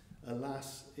obvious,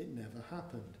 alas, it never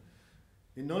happened.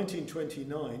 In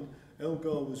 1929,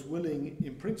 Elgar was willing,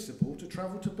 in principle, to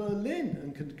travel to Berlin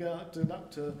and conduct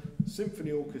a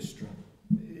symphony orchestra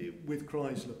with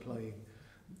Kreisler playing.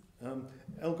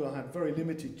 Elgar had very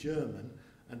limited German,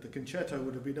 and the concerto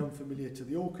would have been unfamiliar to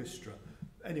the orchestra.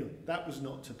 Anyway, that was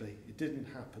not to be. It didn't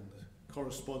happen. The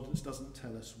correspondence doesn't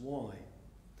tell us why.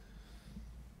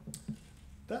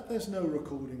 That there's no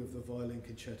recording of the violin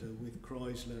concerto with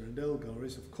Kreisler and Elgar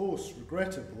is, of course,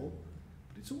 regrettable,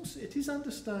 but it is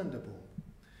understandable.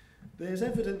 There's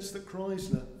evidence that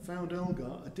Kreisler found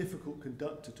Elgar a difficult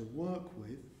conductor to work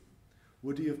with.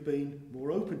 Would he have been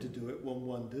more open to do it, one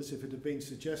wonders, if it had been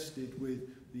suggested with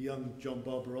the young John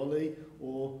Barbaroli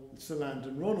or Sir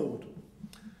Landon Ronald?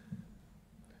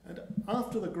 And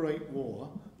after the Great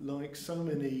War, like so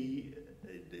many,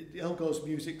 Elgar's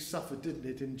music suffered, didn't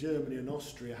it, in Germany and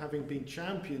Austria, having been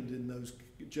championed in those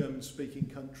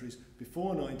German-speaking countries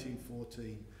before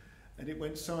 1914, and it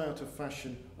went so out of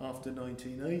fashion after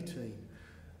 1918.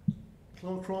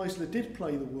 Kreisler did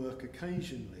play the work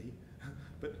occasionally,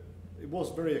 but it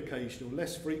was very occasional,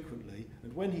 less frequently,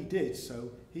 and when he did so,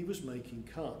 he was making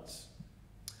cuts.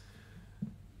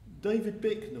 David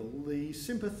Bicknell, the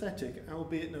sympathetic,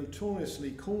 albeit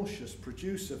notoriously cautious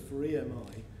producer for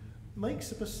EMI,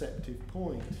 makes a perceptive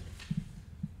point.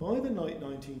 By the late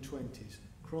 1920s,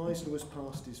 Kreisler was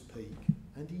past his peak,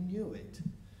 and he knew it.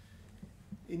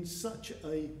 In such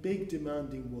a big,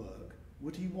 demanding work,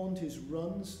 would he want his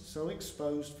runs so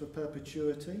exposed for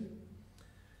perpetuity?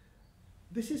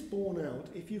 This is borne out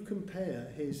if you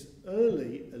compare his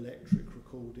early electric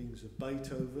recordings of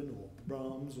Beethoven or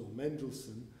Brahms or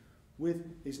Mendelssohn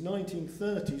with his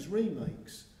 1930s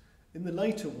remakes. In the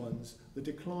later ones, the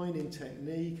decline in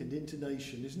technique and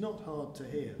intonation is not hard to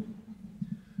hear.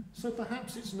 So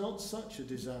perhaps it's not such a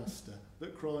disaster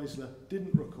that Kreisler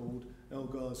didn't record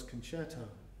Elgar's concerto.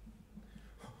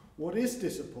 What is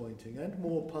disappointing and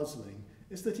more puzzling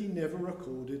is that he never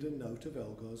recorded a note of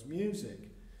Elgar's music.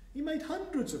 He made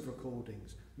hundreds of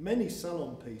recordings, many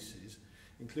salon pieces,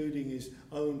 including his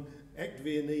own Echt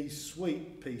Viennese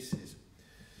suite pieces.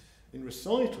 In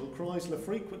recital, Kreisler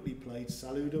frequently played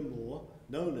Salut d'Amour,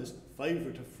 known as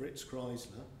favourite of Fritz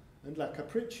Kreisler, and La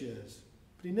Capricieuse,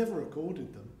 but he never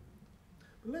recorded them.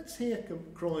 But let's hear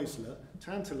Kreisler,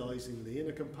 tantalisingly, in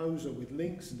a composer with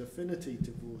links and affinity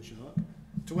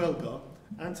to Elgar,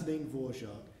 Antonin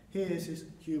Dvorak. Here's his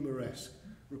Humoresque,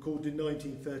 recorded in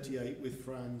 1938 with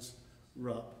Franz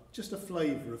Rupp. Just a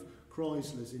flavour of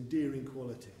Kreisler's endearing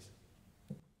qualities.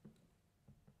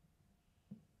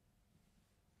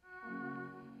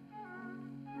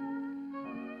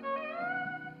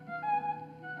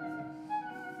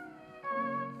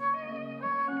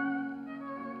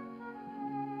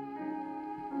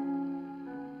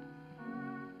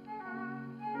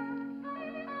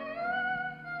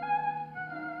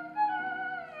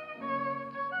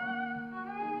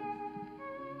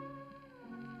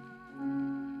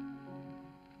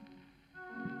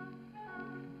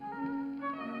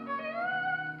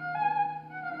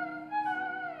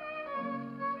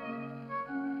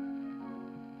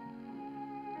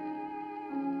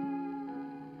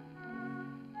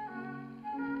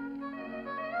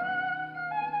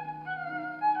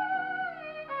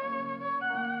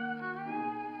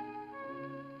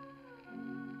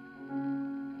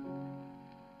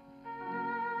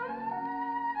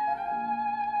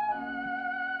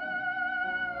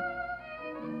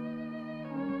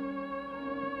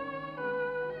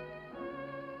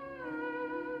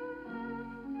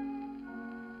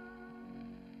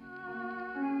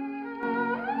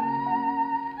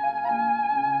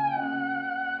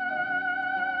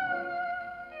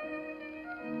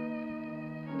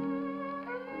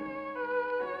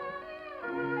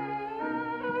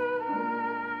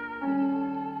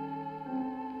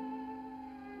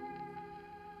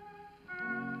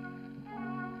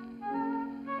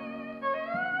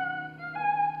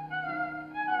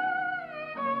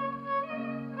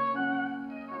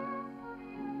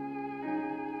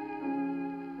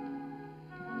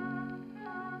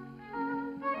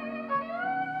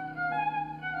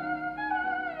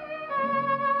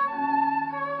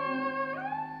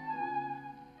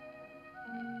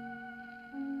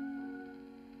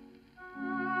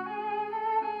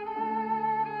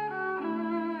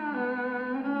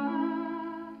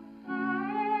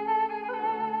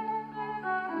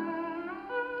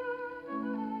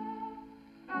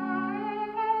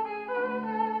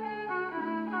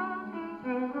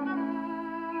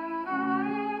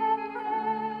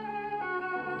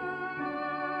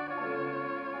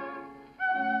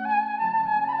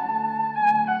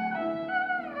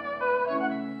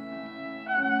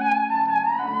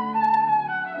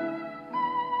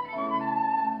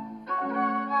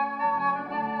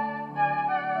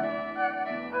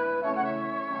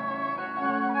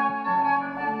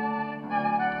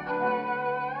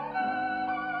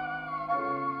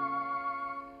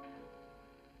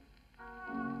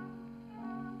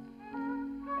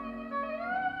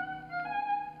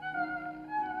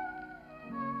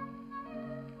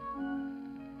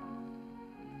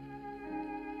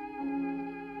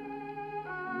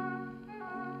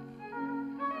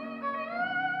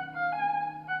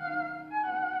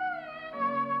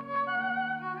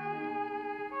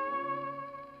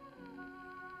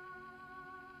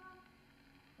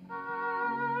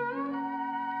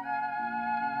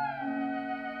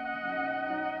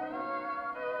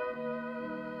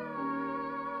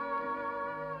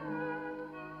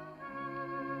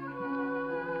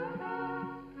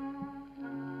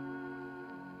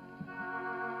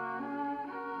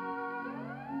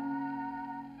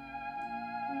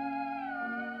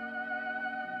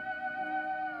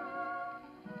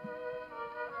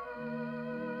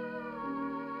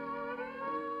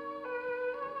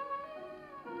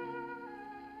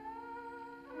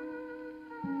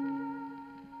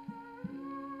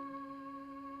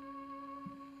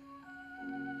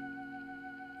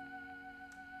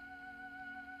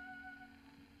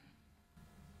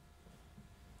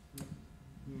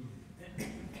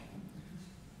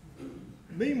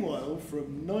 Meanwhile,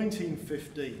 from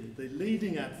 1915, the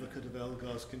leading advocate of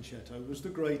Elgar's concerto was the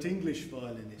great English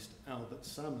violinist Albert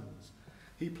Salmons.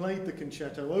 He played the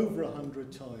concerto over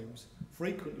 100 times,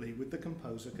 frequently with the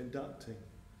composer conducting.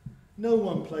 "No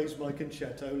one plays my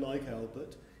concerto like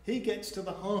Albert. He gets to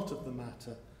the heart of the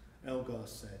matter," Elgar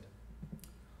said.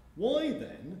 Why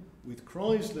then, with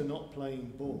Kreisler not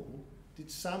playing ball,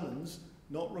 did Salmons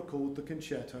not record the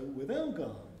concerto with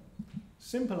Elgar?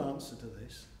 Simple answer to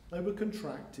this: they were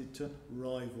contracted to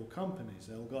rival companies,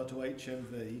 Elgar to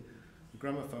HMV, the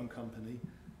gramophone company,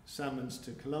 Salmons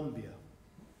to Columbia.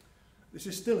 This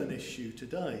is still an issue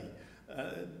today.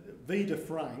 Vida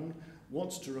Frang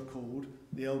wants to record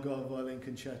the Elgar violin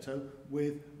concerto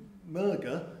with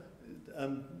Merger.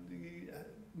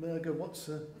 Merger, what's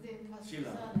her?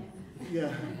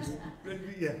 Yeah.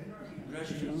 Yeah.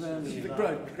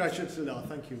 Gracia Tilla,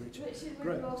 thank you, Richard. Richard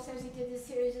Woodward says he did a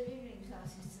series of evening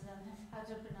classes to them. How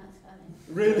to pronounce her name?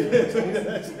 Really? Yes.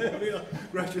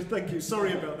 Gracia, thank you.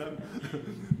 Sorry about that.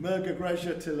 Merger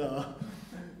Gracia Tilla,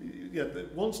 yeah,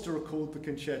 wants to record the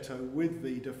concerto with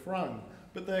Vida Frang,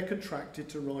 but they're contracted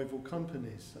to rival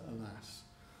companies, alas.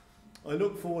 I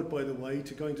look forward, by the way,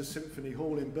 to going to Symphony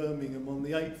Hall in Birmingham on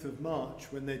the 8th of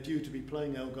March when they're due to be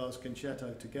playing Elgar's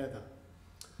concerto together.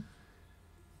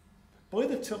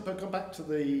 But come back to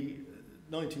the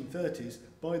 1930s,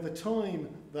 by the time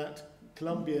that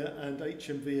Columbia and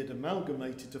HMV had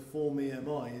amalgamated to form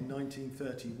EMI in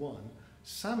 1931,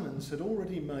 Salmons had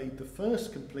already made the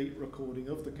first complete recording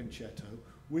of the concerto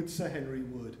with Sir Henry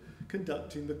Wood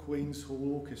conducting the Queen's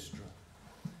Hall Orchestra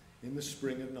in the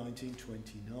spring of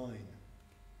 1929.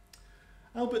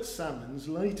 Albert Salmons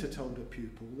later told a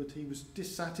pupil that he was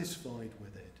dissatisfied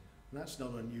with it. And that's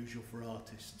not unusual for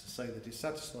artists to say they're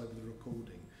dissatisfied with the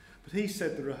recording. But he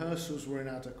said the rehearsals were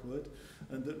inadequate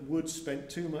and that Wood spent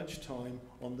too much time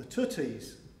on the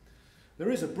tutties. There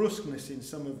is a brusqueness in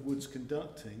some of Wood's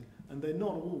conducting, and they're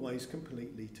not always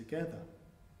completely together.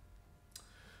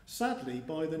 Sadly,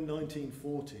 by the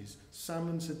 1940s,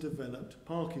 Salmons had developed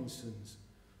Parkinson's.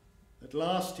 At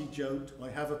last, he joked,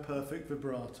 "I have a perfect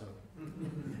vibrato."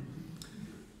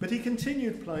 But he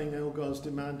continued playing Elgar's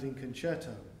demanding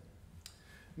concerto.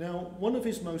 Now, one of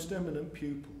his most eminent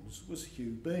pupils was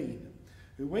Hugh Bean,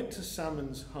 who went to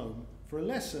Salmons' home for a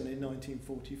lesson in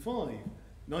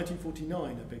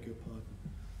 1949, I beg your pardon.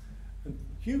 And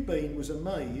Hugh Bean was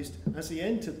amazed as he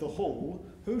entered the hall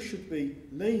who should be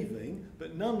leaving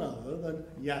but none other than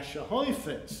Jascha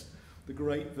Heifetz, the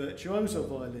great virtuoso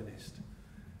violinist.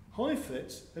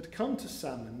 Heifetz had come to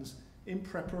Salmons in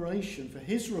preparation for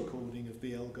his recording of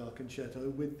the Elgar concerto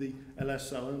with the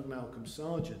LSO and Malcolm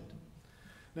Sargent.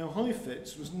 Now,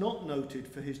 Heifetz was not noted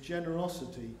for his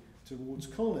generosity towards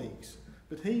colleagues,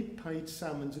 but he paid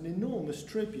Salmons an enormous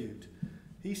tribute.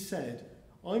 He said,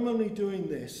 "I'm only doing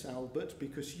this, Albert,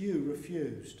 because you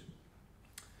refused."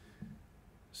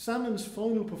 Salmons'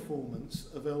 final performance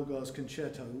of Elgar's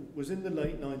concerto was in the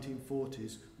late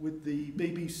 1940s with the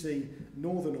BBC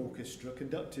Northern Orchestra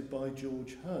conducted by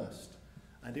George Hurst,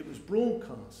 and it was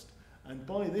broadcast. And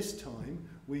by this time,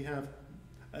 we have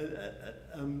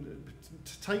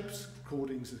tapes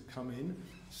recordings have come in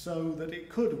so that it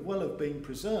could well have been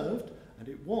preserved, and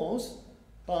it was,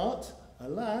 but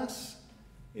alas,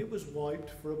 it was wiped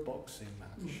for a boxing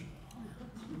match.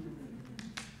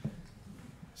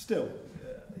 Still,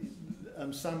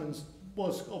 Salmons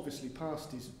was obviously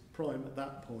past his prime at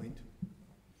that point,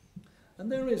 and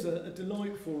there is a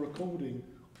delightful recording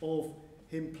of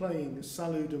him playing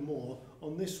Salut d'Amour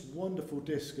on this wonderful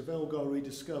disc of Elgar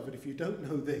Rediscovered. If you don't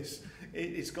know this,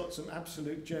 it's got some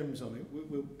absolute gems on it.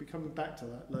 We'll be coming back to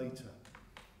that later.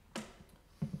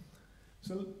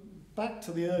 So back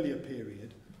to the earlier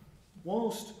period,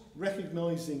 whilst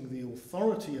recognising the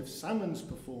authority of Salmons'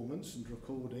 performance and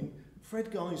recording,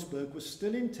 Fred Geisberg was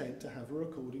still intent to have a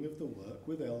recording of the work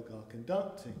with Elgar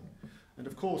conducting. And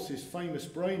of course his famous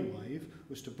brainwave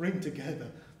was to bring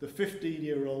together the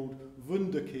 15-year-old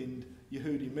wunderkind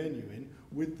Yehudi Menuhin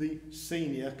with the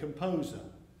senior composer.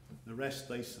 The rest,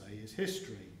 they say, is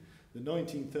history. The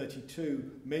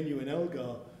 1932 Menuhin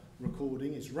Elgar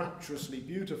recording is rapturously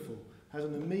beautiful, has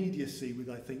an immediacy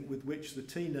with which the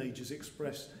teenagers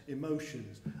express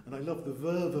emotions. And I love the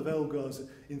verve of Elgar's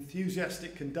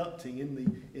enthusiastic conducting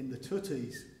in the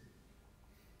tutties.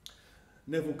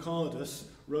 Neville Cardus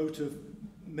wrote of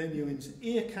Menuhin's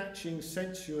ear-catching,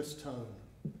 sensuous tone.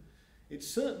 It's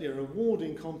certainly a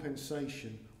rewarding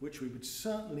compensation which we would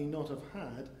certainly not have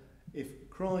had if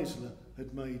Kreisler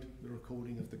had made the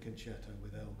recording of the concerto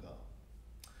with Elgar.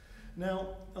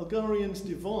 Now, Elgarians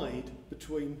divide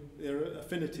between their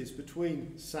affinities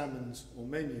between Salmons or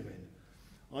Menuhin.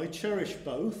 I cherish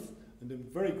both, and I'm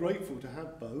very grateful to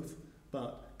have both,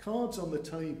 but cards on the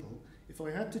table, if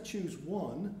I had to choose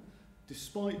one,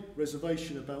 despite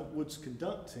reservation about Wood's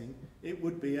conducting, it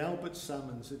would be Albert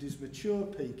Salmon's at his mature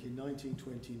peak in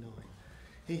 1929.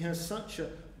 He has such a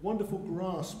wonderful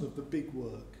grasp of the big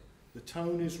work. The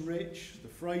tone is rich, the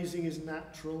phrasing is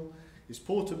natural, his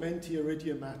portamenti are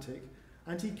idiomatic,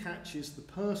 and he catches the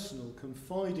personal,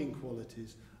 confiding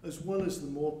qualities as well as the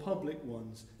more public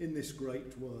ones in this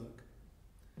great work.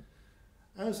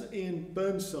 As Ian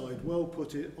Burnside well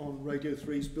put it on Radio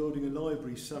 3's Building a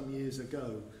Library some years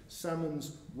ago,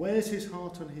 Salmons wears his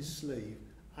heart on his sleeve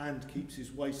and keeps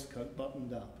his waistcoat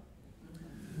buttoned up.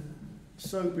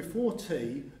 So before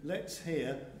tea, let's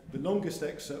hear the longest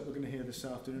excerpt we're going to hear this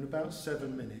afternoon, about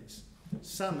 7 minutes.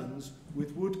 Salmons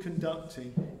with Wood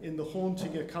conducting in the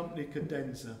haunting accompanied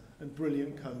cadenza and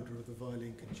brilliant coda of the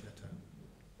violin concerto.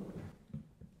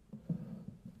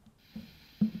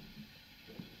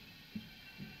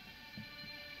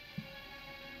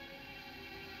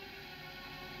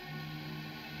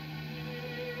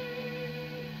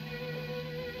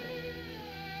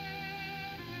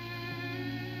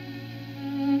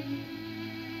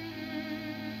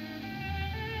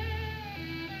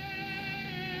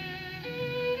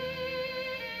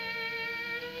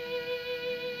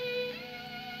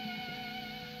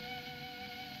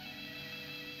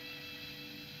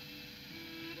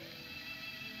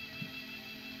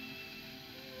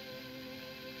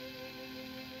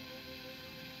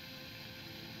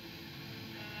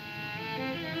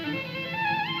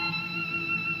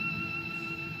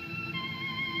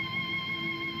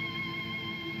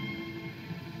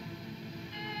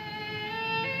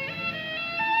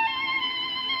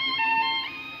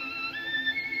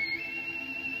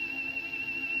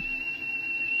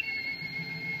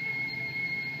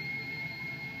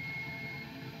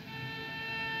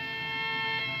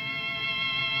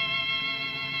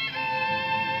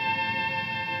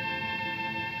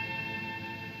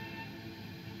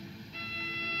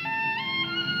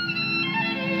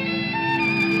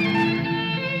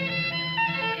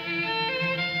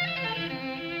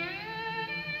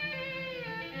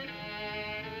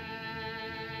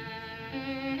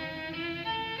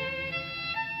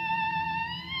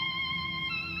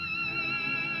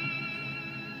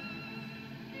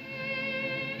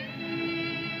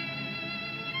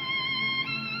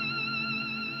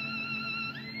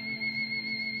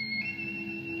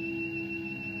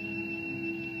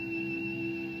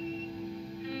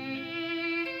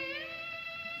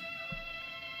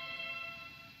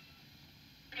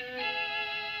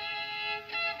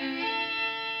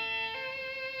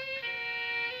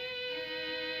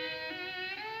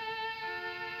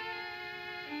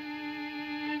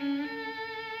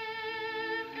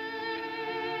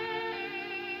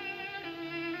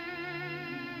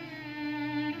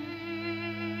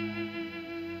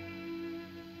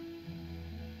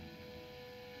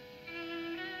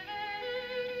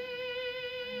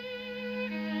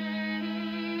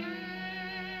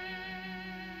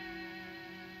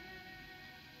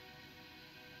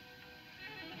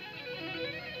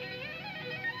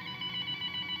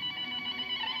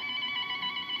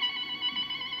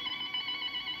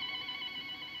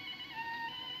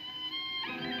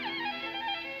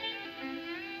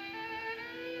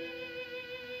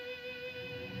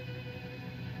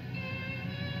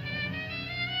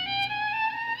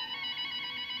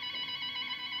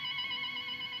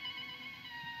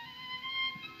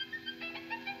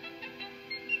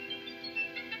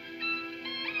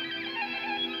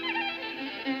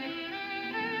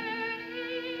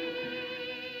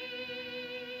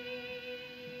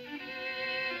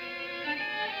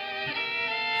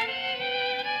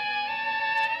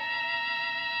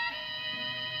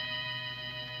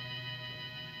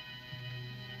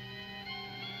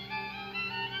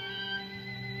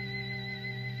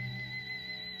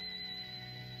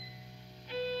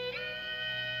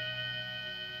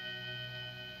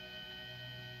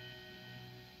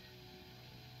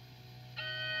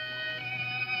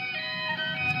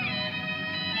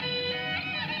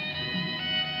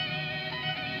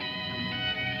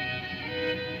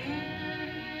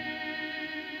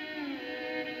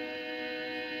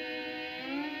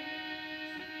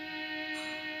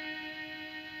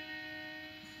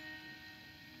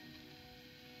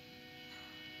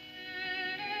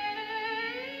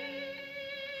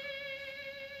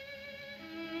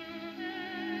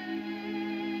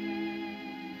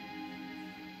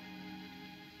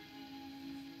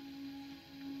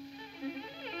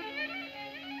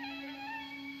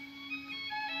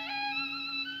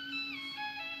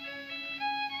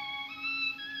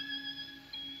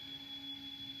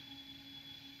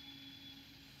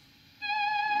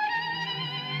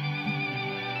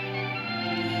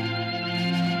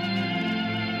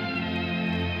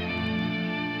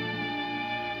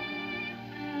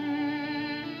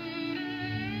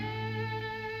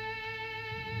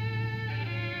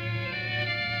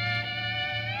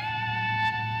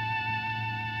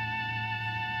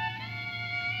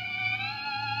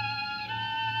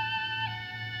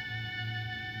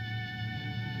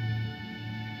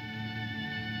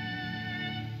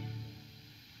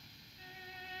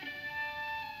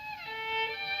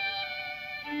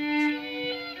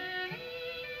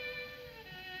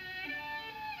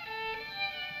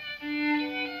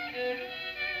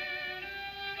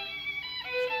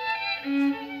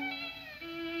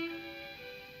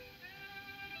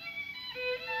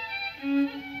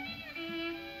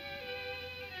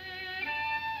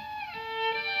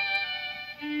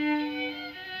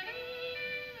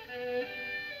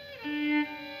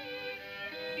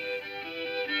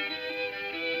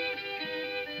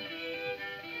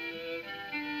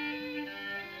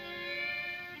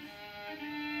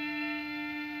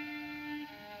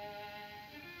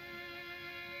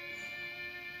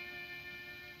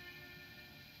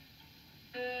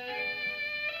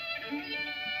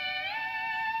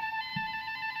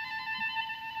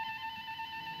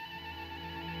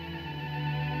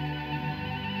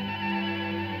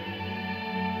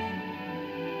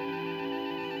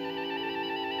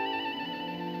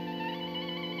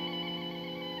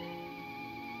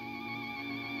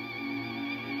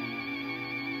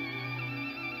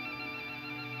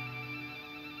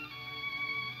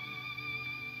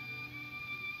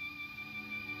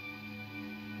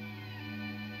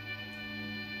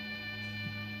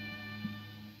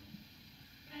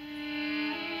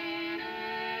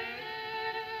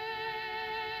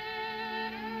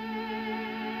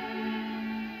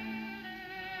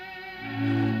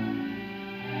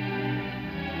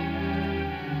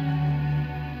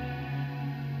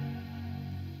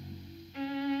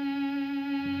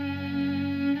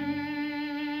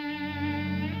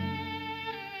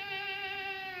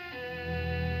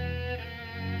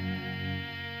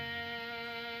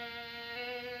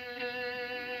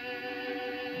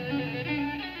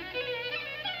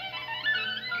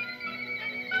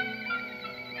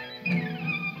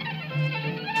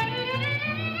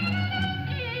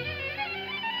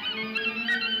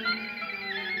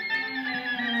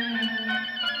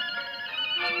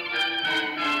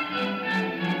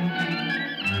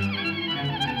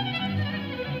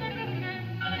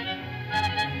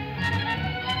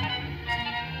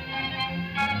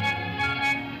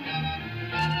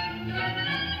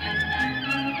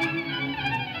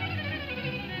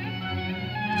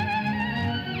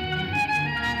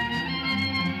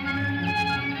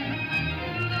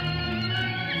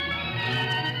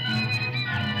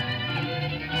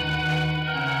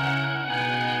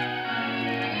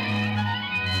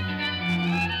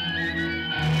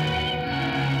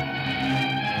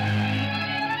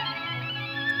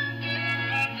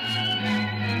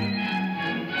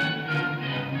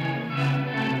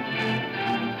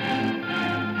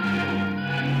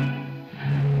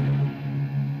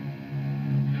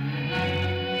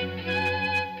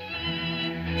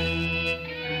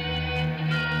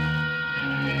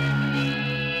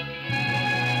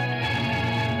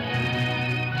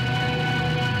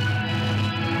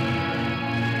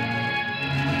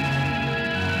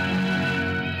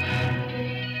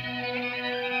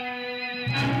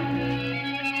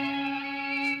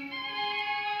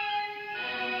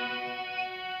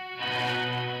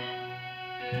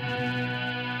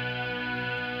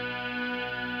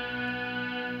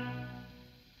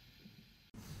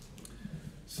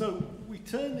 So we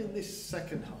turn in this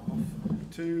second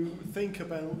half to think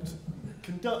about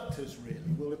conductors, really.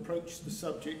 We'll approach the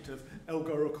subject of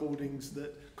Elgar recordings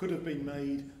that could have been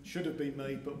made, should have been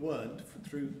made, but weren't,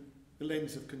 through the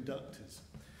lens of conductors.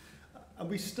 And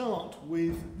we start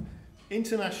with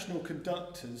international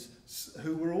conductors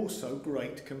who were also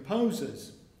great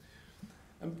composers.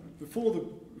 And before the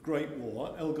Great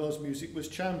War, Elgar's music was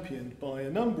championed by a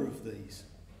number of these.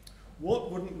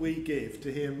 What wouldn't we give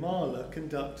to hear Mahler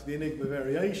conduct the Enigma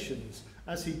Variations,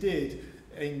 as he did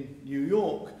in New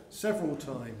York several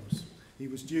times? He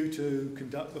was due to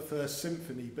conduct the First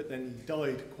Symphony, but then he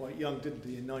died quite young, didn't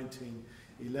he, in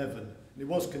 1911. And it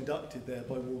was conducted there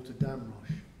by Walter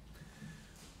Damrosch.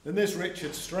 Then there's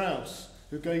Richard Strauss,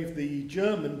 who gave the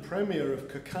German premiere of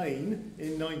Cocaine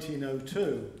in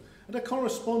 1902. And a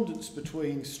correspondence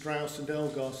between Strauss and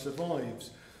Elgar survives,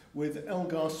 with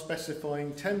Elgar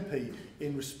specifying tempi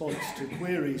in response to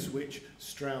queries which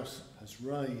Strauss has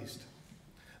raised.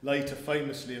 Later,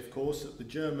 famously, of course, at the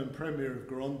German premiere of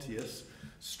Gerontius,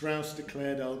 Strauss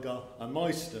declared Elgar a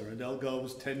Meister, and Elgar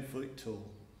was 10 foot tall.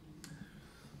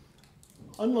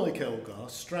 Unlike Elgar,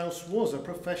 Strauss was a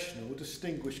professional,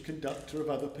 distinguished conductor of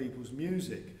other people's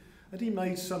music, and he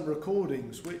made some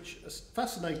recordings which are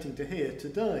fascinating to hear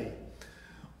today.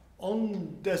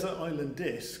 On Desert Island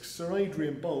Discs, Sir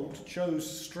Adrian Boult chose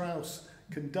Strauss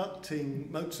conducting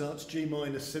Mozart's G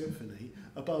minor symphony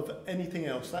above anything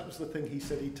else. That was the thing he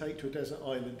said he'd take to a desert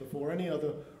island before any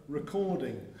other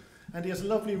recording. And he has a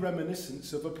lovely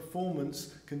reminiscence of a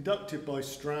performance conducted by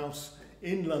Strauss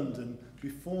in London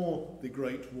before the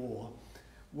Great War,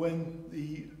 when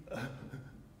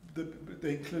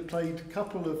they played a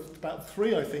couple of, about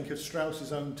three, I think, of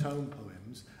Strauss's own tone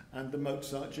poems and the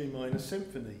Mozart G minor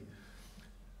symphony.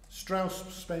 Strauss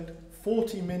spent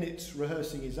 40 minutes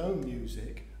rehearsing his own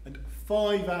music and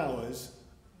 5 hours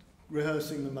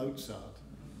rehearsing the Mozart.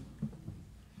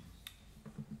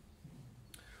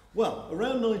 Well,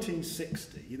 around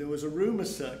 1960, there was a rumour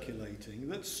circulating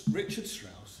that Richard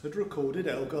Strauss had recorded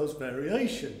Elgar's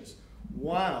Variations.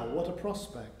 Wow, what a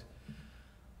prospect.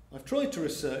 I've tried to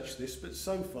research this, but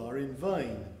so far in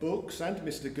vain. Books and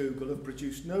Mr. Google have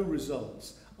produced no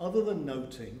results other than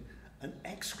noting an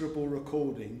execrable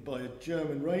recording by a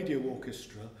German radio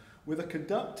orchestra with a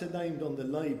conductor named on the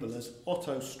label as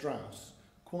Otto Strauss,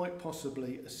 quite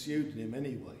possibly a pseudonym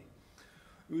anyway.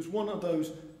 It was one of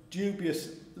those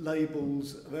dubious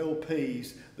labels of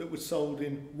LPs that were sold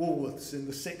in Woolworths in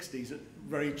the 60s at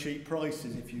very cheap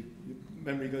prices, if your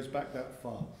memory goes back that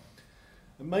far.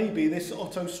 And maybe this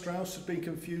Otto Strauss has been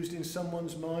confused in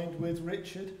someone's mind with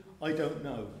Richard. I don't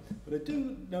know. But I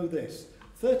do know this.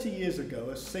 30 years ago,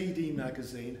 a CD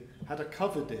magazine had a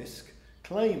cover disc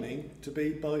claiming to be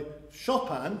by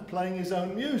Chopin playing his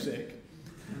own music.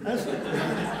 As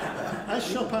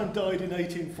Chopin died in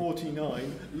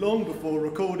 1849, long before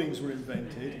recordings were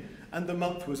invented, and the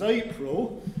month was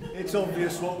April, it's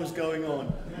obvious what was going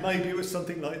on. Maybe it was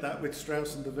something like that with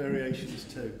Strauss and the Variations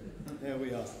too. There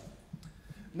we are.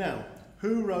 Now,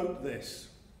 who wrote this?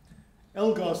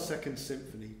 Elgar's Second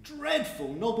Symphony. Dreadful,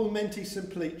 Nobilmente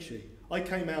Simplici. I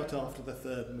came out after the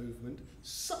third movement,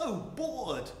 so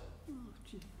bored.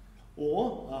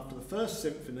 Or, after the First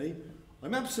Symphony,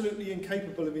 I'm absolutely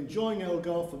incapable of enjoying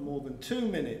Elgar for more than 2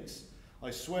 minutes.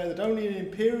 I swear that only in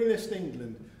imperialist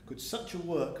England could such a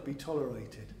work be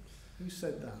tolerated. Who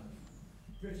said that?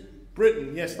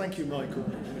 Britain, yes, thank you, Michael.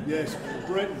 Yes,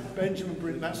 Britain, Benjamin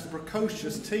Britten. That's the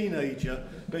precocious teenager,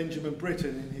 Benjamin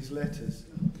Britten, in his letters.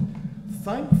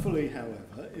 Thankfully,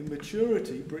 however, in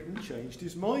maturity, Britten changed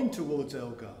his mind towards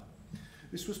Elgar.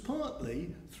 This was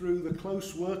partly through the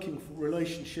close working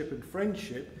relationship and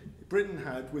friendship Britten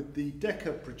had with the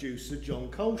Decca producer John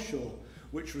Coleshaw,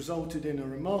 which resulted in a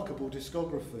remarkable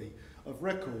discography of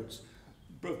records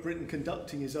of Britten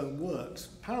conducting his own works,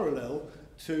 parallel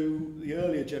to the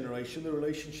earlier generation, the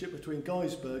relationship between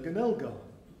Geisberg and Elgar.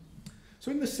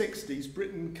 So in the 60s,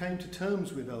 Britten came to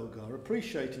terms with Elgar,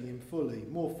 appreciating him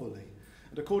more fully.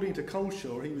 And according to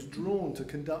Coleshaw, he was drawn to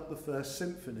conduct the First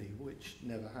Symphony, which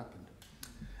never happened.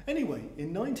 Anyway,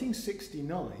 in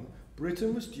 1969,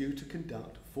 Britten was due to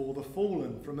conduct For the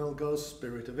Fallen from Elgar's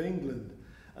Spirit of England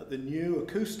at the new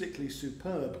acoustically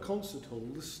superb concert hall,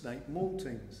 the Snape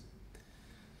Maltings.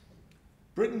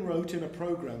 Britten wrote in a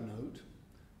programme note,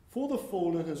 "For the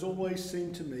Fallen has always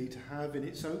seemed to me to have in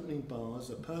its opening bars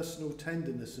a personal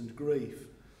tenderness and grief.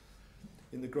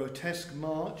 In the grotesque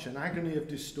march an agony of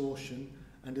distortion,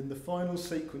 and in the final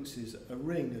sequences a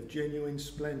ring of genuine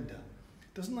splendour."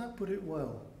 Doesn't that put it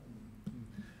well?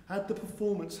 Had the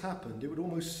performance happened, it would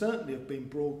almost certainly have been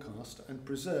broadcast and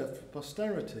preserved for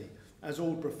posterity, as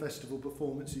Aldborough Festival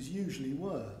performances usually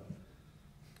were.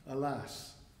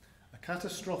 Alas, a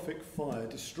catastrophic fire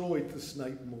destroyed the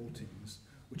Snape Maltings,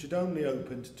 which had only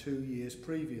opened 2 years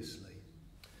previously.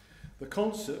 The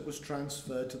concert was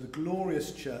transferred to the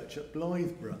glorious church at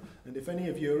Blythburgh, and if any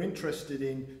of you are interested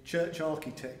in church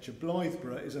architecture,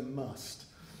 Blythburgh is a must.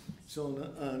 It's on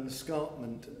an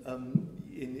escarpment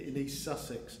in East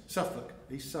Suffolk,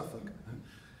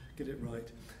 get it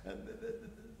right.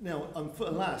 Now,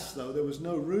 alas, though, there was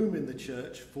no room in the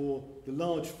church for the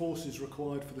large forces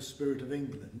required for the Spirit of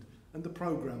England, and the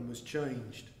programme was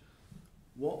changed.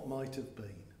 What might have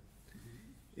been?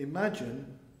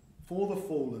 Imagine For the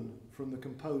Fallen from the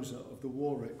composer of the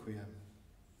War Requiem.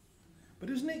 But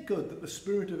isn't it good that the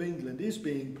Spirit of England is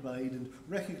being played and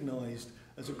recognised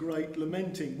as a great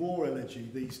lamenting war elegy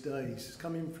these days? It's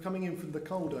coming in from the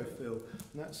cold, I feel,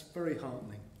 and that's very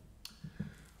heartening.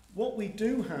 What we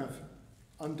do have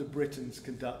under Britten's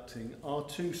conducting are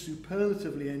 2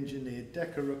 superlatively engineered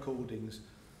Decca recordings.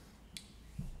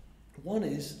 One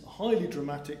is a highly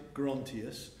dramatic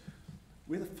Grontius,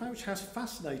 which has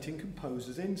fascinating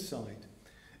composers' insight.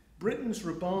 Britten's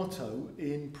rubato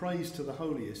in Praise to the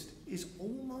Holiest is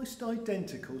almost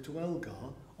identical to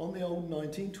Elgar on the old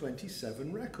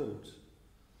 1927 records.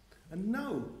 And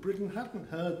no, Britten hadn't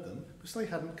heard them because they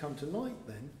hadn't come to light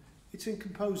then. It's in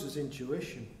composer's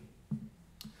intuition.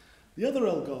 The other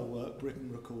Elgar work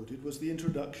Britten recorded was the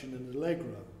introduction and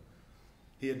allegro.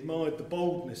 He admired the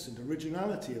boldness and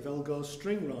originality of Elgar's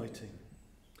string writing.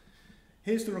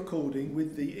 Here's the recording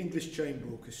with the English Chamber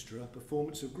Orchestra, a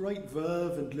performance of great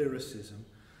verve and lyricism,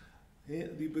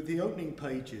 with the opening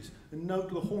pages, and note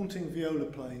the haunting viola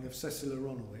playing of Cecil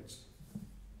Aronowitz.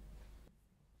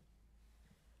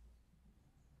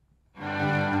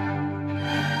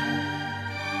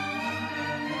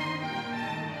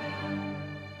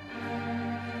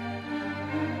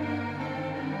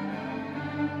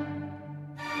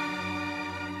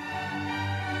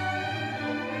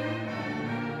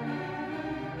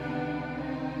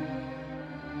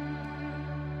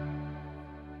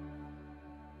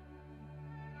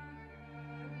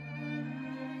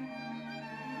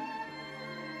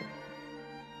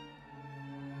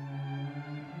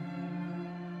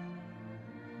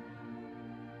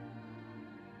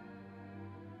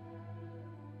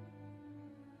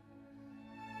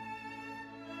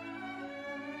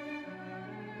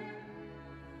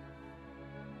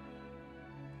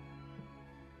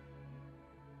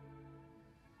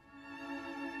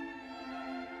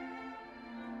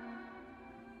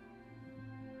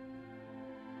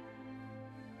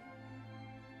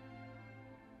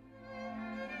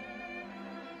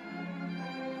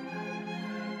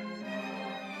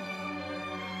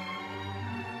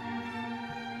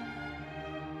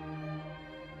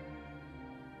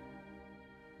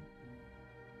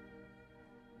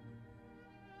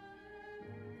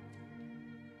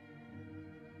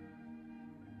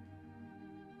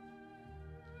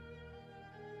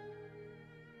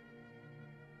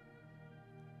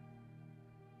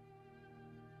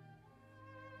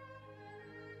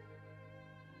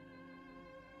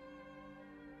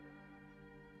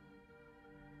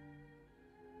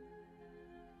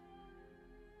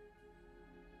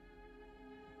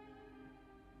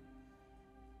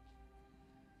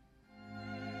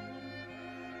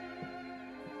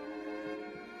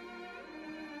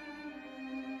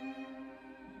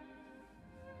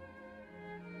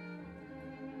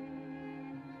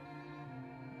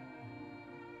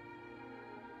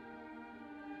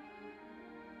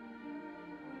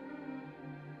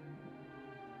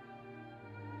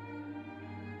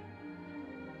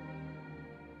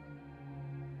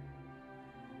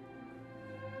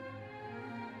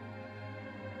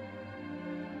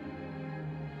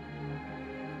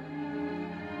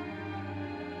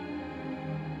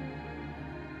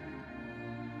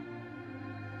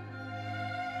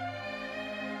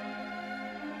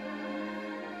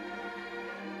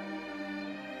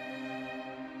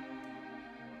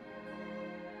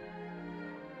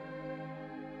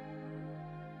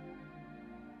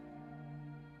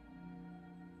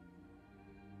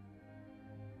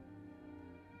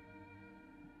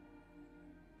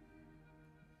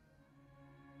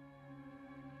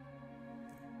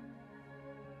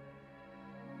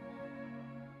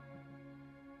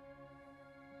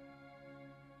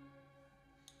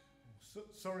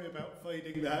 Sorry about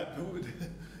fading that, but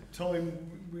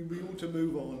we ought to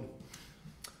move on.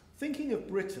 Thinking of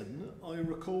Britain, I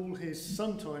recall his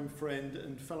sometime friend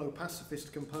and fellow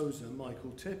pacifist composer,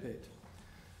 Michael Tippett.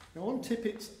 Now, on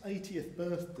Tippett's 80th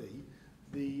birthday,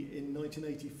 in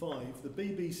 1985, the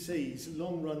BBC's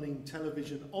long-running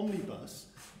television omnibus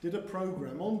did a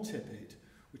programme on Tippett,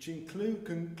 which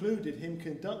concluded him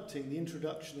conducting the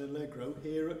introduction allegro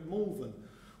here at Malvern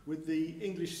with the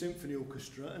English Symphony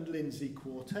Orchestra and Lindsay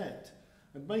Quartet,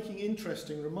 and making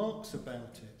interesting remarks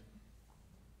about it.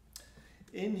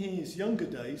 In his younger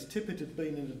days, Tippett had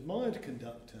been an admired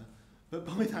conductor, but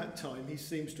by that time he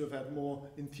seems to have had more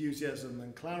enthusiasm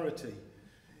than clarity.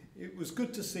 It was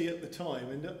good to see at the time,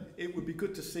 and it would be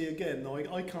good to see again.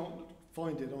 I can't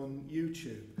find it on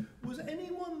YouTube. Was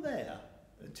anyone there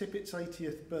at Tippett's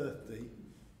 80th birthday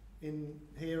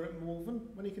here at Malvern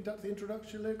when he conducted the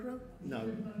introduction allegro?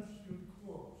 No.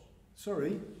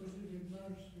 Sorry? Was it in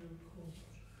Mansfield Court?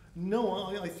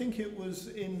 No, I think it was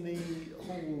in the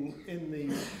hall in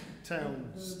the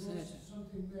town. There was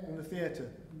something there. In the theatre.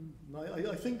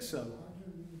 I think so. I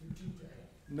don't know the detail.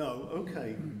 No,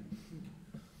 okay.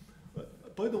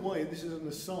 By the way, this is an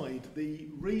aside, the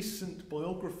recent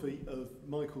biography of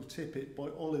Michael Tippett by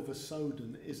Oliver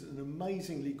Soden is an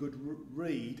amazingly good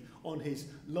read on his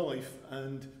life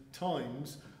and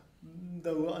times,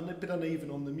 though a bit uneven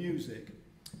on the music.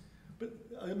 But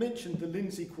I mentioned the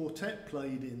Lindsay Quartet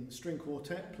string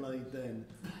quartet played then,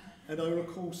 and I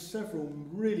recall several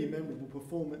really memorable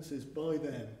performances by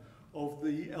them of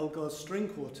the Elgar string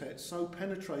quartet, so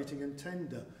penetrating and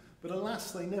tender. But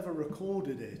alas, they never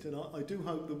recorded it, and I do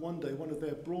hope that one day one of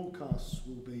their broadcasts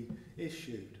will be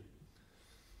issued.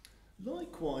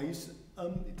 Likewise,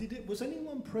 was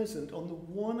anyone present on the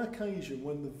one occasion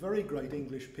when the very great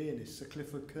English pianist Sir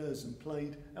Clifford Curzon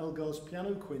played Elgar's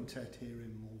piano quintet here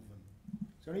in Malvern?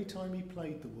 It's the only time he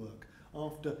played the work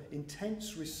after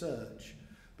intense research,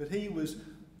 but he was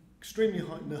extremely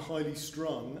highly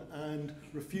strung and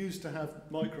refused to have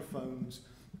microphones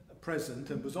present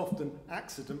and was often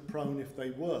accident prone if they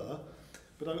were,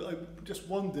 but I just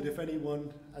wondered if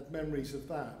anyone had memories of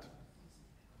that.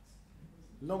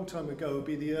 A long time ago, it would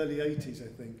be the early 80s, I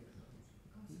think.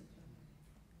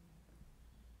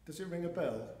 Does it ring a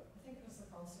bell? I think it was the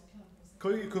concert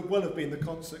club. It could well have been the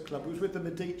concert club. It was with the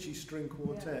Medici string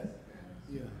quartet.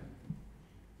 Yeah.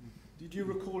 Did you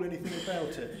recall anything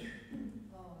about it?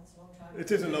 Oh, it's a long time ago.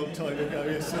 It is a long time ago,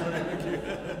 yes.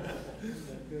 Thank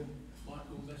you.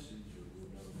 Michael Messenger will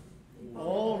know.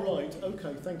 Oh, right.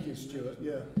 Okay, thank you, Stuart.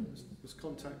 Yeah, let's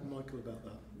contact Michael about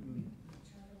that.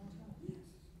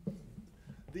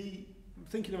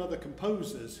 Thinking of other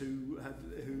composers who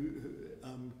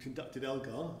conducted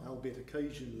Elgar, albeit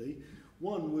occasionally,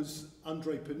 one was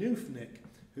Andrei Panufnik,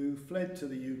 who fled to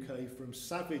the UK from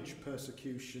savage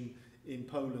persecution in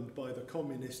Poland by the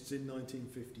communists in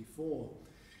 1954.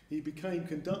 He became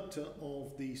conductor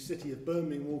of the City of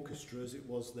Birmingham Orchestra, as it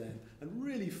was then, and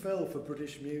really fell for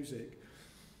British music.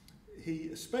 He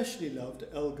especially loved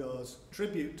Elgar's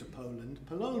tribute to Poland,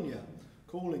 Polonia,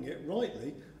 calling it,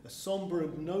 rightly, a sombre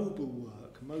and noble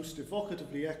work, most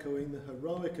evocatively echoing the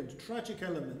heroic and tragic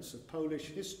elements of Polish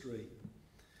history.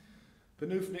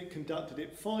 Panufnik conducted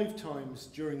it 5 times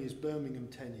during his Birmingham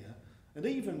tenure, and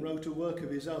even wrote a work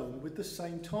of his own with the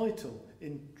same title,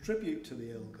 in tribute to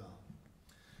the Elgar.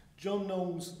 John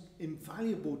Knowles'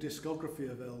 invaluable discography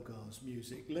of Elgar's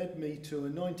music led me to a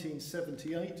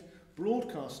 1978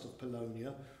 broadcast of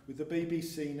Polonia with the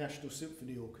BBC National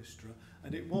Symphony Orchestra,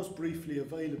 and it was briefly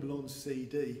available on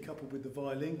CD, coupled with the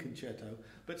violin concerto,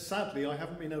 but sadly I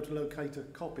haven't been able to locate a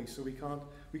copy, so we can't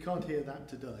hear that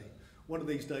today. One of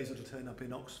these days it'll turn up in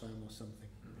Oxfam or something.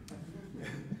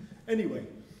 Anyway,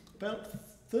 about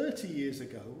 30 years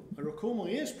ago, I recall my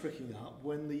ears pricking up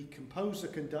when the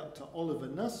composer-conductor Oliver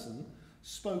Nusson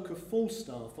spoke of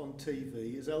Falstaff on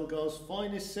TV as Elgar's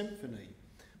finest symphony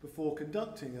before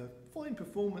conducting a fine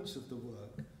performance of the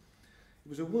work. It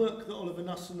was a work that Oliver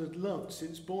Nusson had loved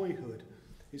since boyhood.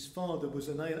 His father was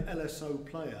an LSO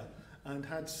player and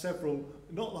had several,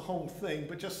 not the whole thing,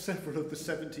 but just several of the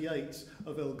 78s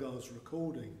of Elgar's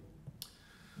recording.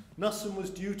 Nusson was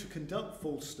due to conduct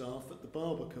Falstaff at the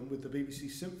Barbican with the BBC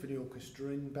Symphony Orchestra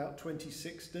in about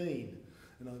 2016,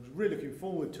 and I was really looking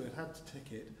forward to it, had the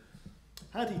ticket.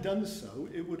 Had he done so,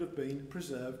 it would have been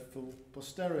preserved for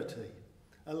posterity.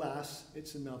 Alas,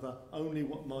 it's another only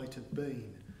what might have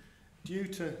been. Due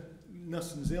to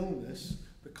Nusson's illness,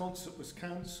 the concert was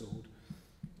cancelled,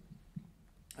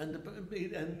 and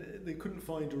they couldn't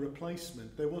find a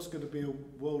replacement. There was going to be a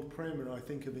world premiere, I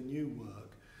think, of a new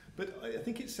work, But I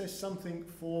think it says something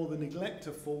for the neglect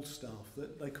of Falstaff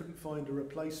that they couldn't find a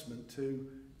replacement to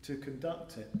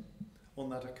conduct it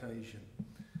on that occasion.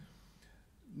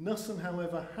 Nusson,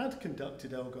 however, had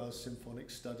conducted Elgar's symphonic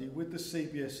study with the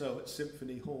CBSO at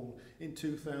Symphony Hall in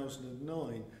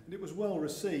 2009, and it was well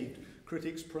received,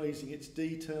 critics praising its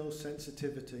detail,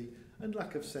 sensitivity and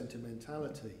lack of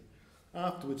sentimentality.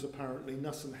 Afterwards, apparently,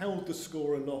 Nusson held the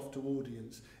score aloft to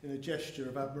audience in a gesture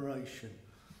of admiration.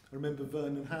 I remember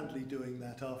Vernon Handley doing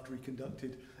that after he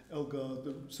conducted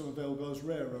some of Elgar's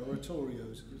rare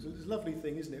oratorios. It's a lovely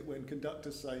thing, isn't it, when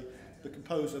conductors say the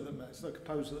composer that matters. It's the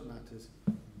composer that matters.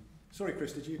 Sorry,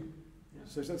 Chris, did you?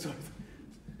 Yeah. Sorry.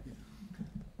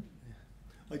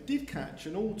 I did catch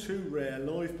an all too rare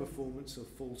live performance of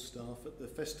Falstaff at the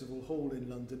Festival Hall in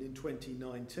London in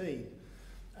 2019.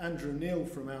 Andrew Neil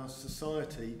from our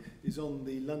society is on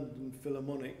the London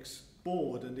Philharmonic's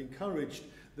board and encouraged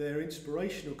their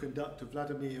inspirational conductor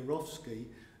Vladimir Yarovsky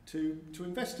to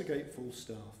investigate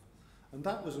Falstaff. And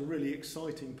that was a really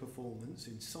exciting performance,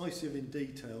 incisive in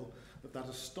detail, of that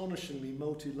astonishingly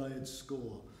multi-layered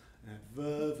score,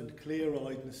 verve and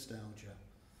clear-eyed nostalgia.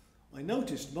 I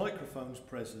noticed microphones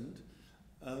present,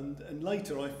 and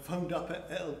later I phoned up at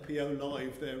LPO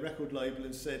Live, their record label,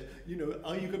 and said,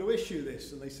 are you going to issue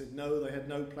this? And they said no, they had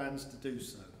no plans to do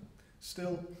so.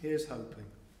 Still, here's hoping.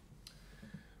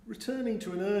 Returning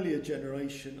to an earlier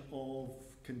generation of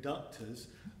conductors,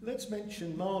 let's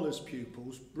mention Mahler's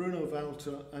pupils, Bruno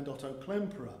Walter and Otto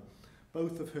Klemperer,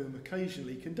 both of whom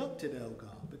occasionally conducted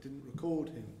Elgar but didn't record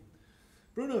him.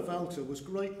 Bruno Walter was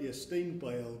greatly esteemed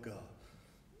by Elgar,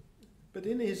 but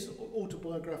in his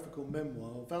autobiographical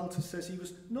memoir, Walter says he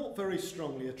was not very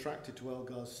strongly attracted to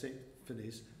Elgar's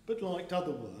symphonies, but liked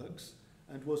other works,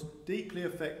 and was deeply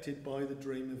affected by the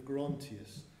Dream of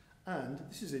Gerontius, and,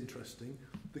 this is interesting,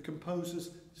 the composer's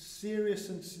serious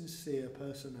and sincere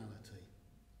personality.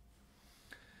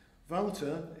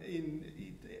 Walter,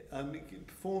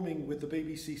 performing with the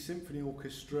BBC Symphony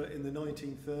Orchestra in the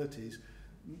 1930s,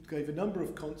 gave a number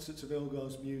of concerts of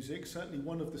Elgar's music, certainly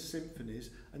one of the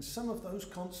symphonies, and some of those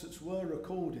concerts were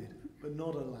recorded, but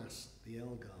not, alas, the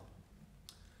Elgar.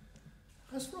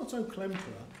 As for Otto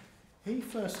Klemperer, he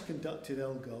first conducted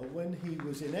Elgar when he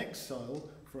was in exile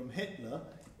from Hitler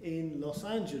in Los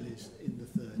Angeles in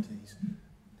the 30s,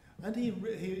 and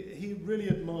he really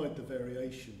admired the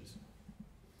variations.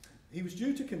 He was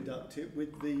due to conduct it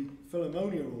with the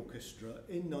Philharmonia Orchestra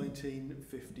in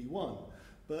 1951,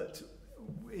 but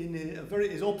in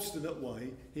his obstinate way,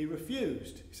 he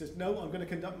refused. He says, no, I'm going to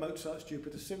conduct Mozart's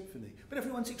Jupiter Symphony. But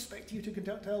everyone's expecting you to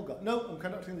conduct Elgar. No, I'm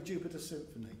conducting the Jupiter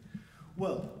Symphony.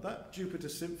 Well, that Jupiter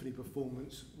Symphony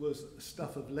performance was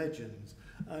stuff of legends.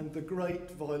 And the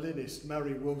great violinist,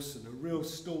 Mary Wilson, a real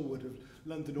stalwart of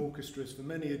London orchestras for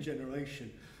many a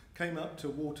generation, came up to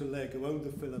Walter Legg, who owned the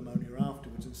Philharmonia,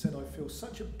 afterwards and said, I feel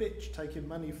such a bitch taking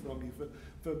money from you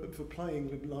for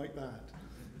playing like that.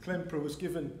 Klemperer was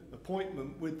given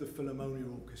appointment with the Philharmonia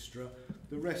Orchestra.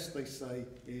 The rest, they say,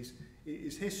 is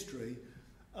history.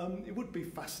 It would be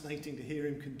fascinating to hear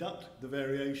him conduct the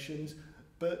variations,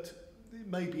 but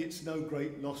maybe it's no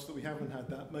great loss that we haven't had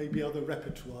that. Maybe other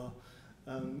repertoire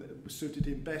suited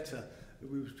him better.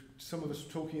 Some of us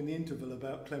were talking in the interval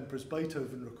about Klemperer's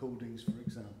Beethoven recordings, for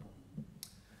example.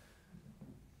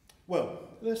 Well,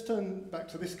 let's turn back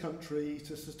to this country,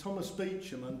 to Sir Thomas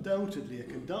Beecham, undoubtedly a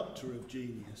conductor of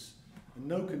genius, and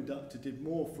no conductor did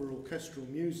more for orchestral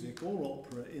music or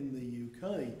opera in the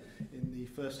UK in the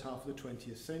first half of the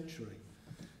 20th century.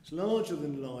 His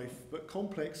larger-than-life but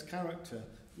complex character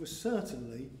was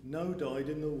certainly no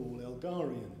dyed-in-the-wool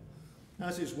Elgarian.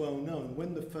 As is well known,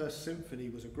 when the First Symphony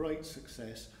was a great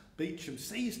success, Beecham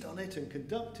seized on it and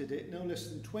conducted it no less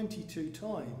than 22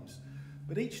 times.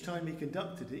 But each time he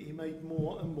conducted it, he made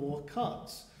more and more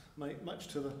cuts, much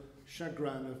to the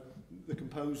chagrin of the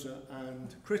composer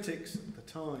and critics at the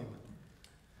time.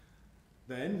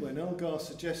 Then, when Elgar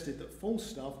suggested that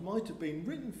Falstaff might have been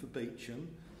written for Beecham,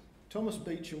 Thomas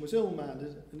Beecham was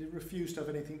ill-mannered and he refused to have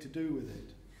anything to do with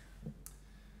it.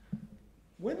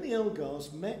 When the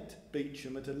Elgars met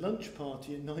Beecham at a lunch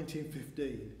party in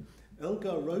 1915,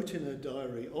 Elgar wrote in her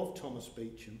diary of Thomas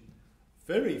Beecham,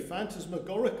 "Very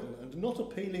phantasmagorical and not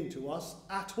appealing to us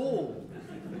at all."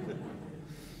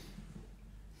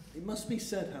 It must be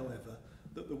said, however,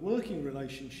 that the working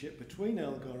relationship between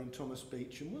Elgar and Thomas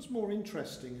Beecham was more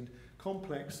interesting and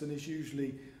complex than is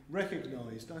usually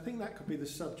recognised. I think that could be the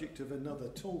subject of another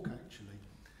talk, actually.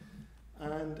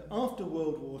 And after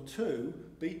World War II,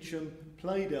 Beecham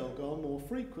played Elgar more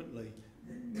frequently.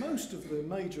 Most of the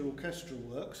major orchestral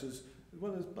works, as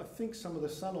well as I think some of the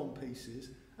salon pieces,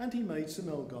 and he made some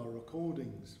Elgar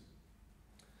recordings.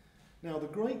 Now, the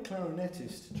great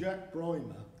clarinetist Jack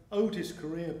Brymer owed his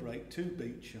career break to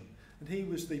Beecham, and he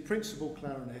was the principal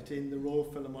clarinet in the Royal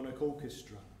Philharmonic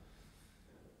Orchestra.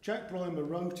 Jack Brymer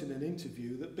wrote in an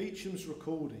interview that Beecham's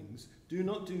recordings do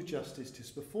not do justice to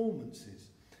his performances,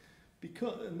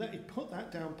 and that he put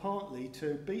that down partly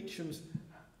to Beecham's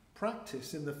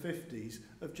practice in the 50s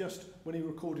of just, when he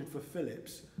recorded for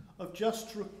Philips, of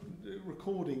just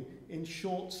recording in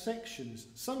short sections,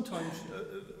 sometimes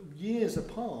years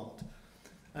apart,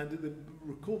 and the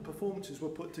record performances were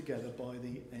put together by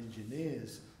the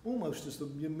engineers, almost as the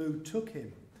mood took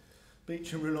him.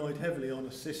 Beecham relied heavily on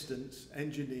assistants,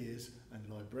 engineers and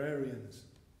librarians.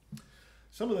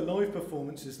 Some of the live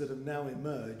performances that have now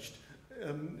emerged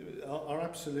are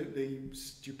absolutely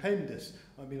stupendous.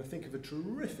 I mean, I think of a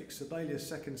terrific Sibelius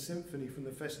Second Symphony from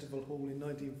the Festival Hall in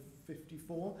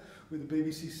 1954 with the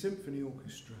BBC Symphony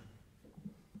Orchestra.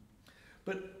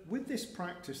 But with this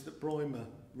practice that Brymer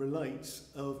relates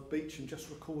of Beecham just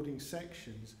recording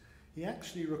sections, he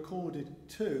actually recorded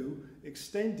 2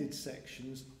 extended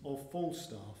sections of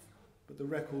Falstaff, but the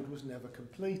record was never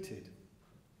completed.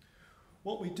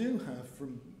 What we do have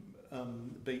from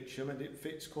Beecham, and it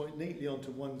fits quite neatly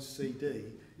onto one CD,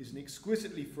 is an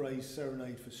exquisitely phrased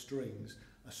serenade for strings,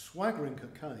 a swaggering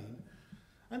cocaine,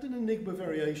 and an enigma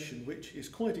variation which is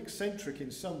quite eccentric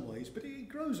in some ways, but it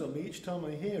grows on me each time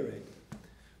I hear it.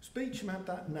 Beecham had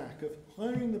that knack of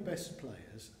hiring the best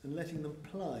players and letting them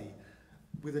play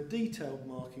with a detailed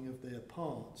marking of their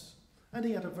parts, and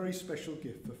he had a very special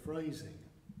gift for phrasing.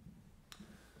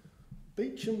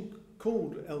 Beecham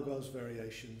called Elgar's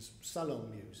variations salon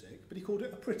music, but he called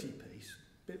it a pretty piece.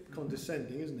 A bit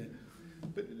condescending, isn't it?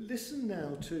 But listen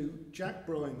now to Jack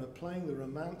Brymer playing the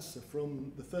romancer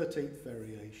from the 13th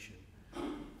variation.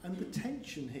 And the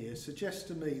tension here suggests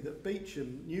to me that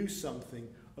Beecham knew something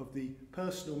of the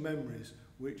personal memories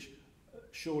which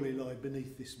surely lie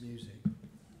beneath this music.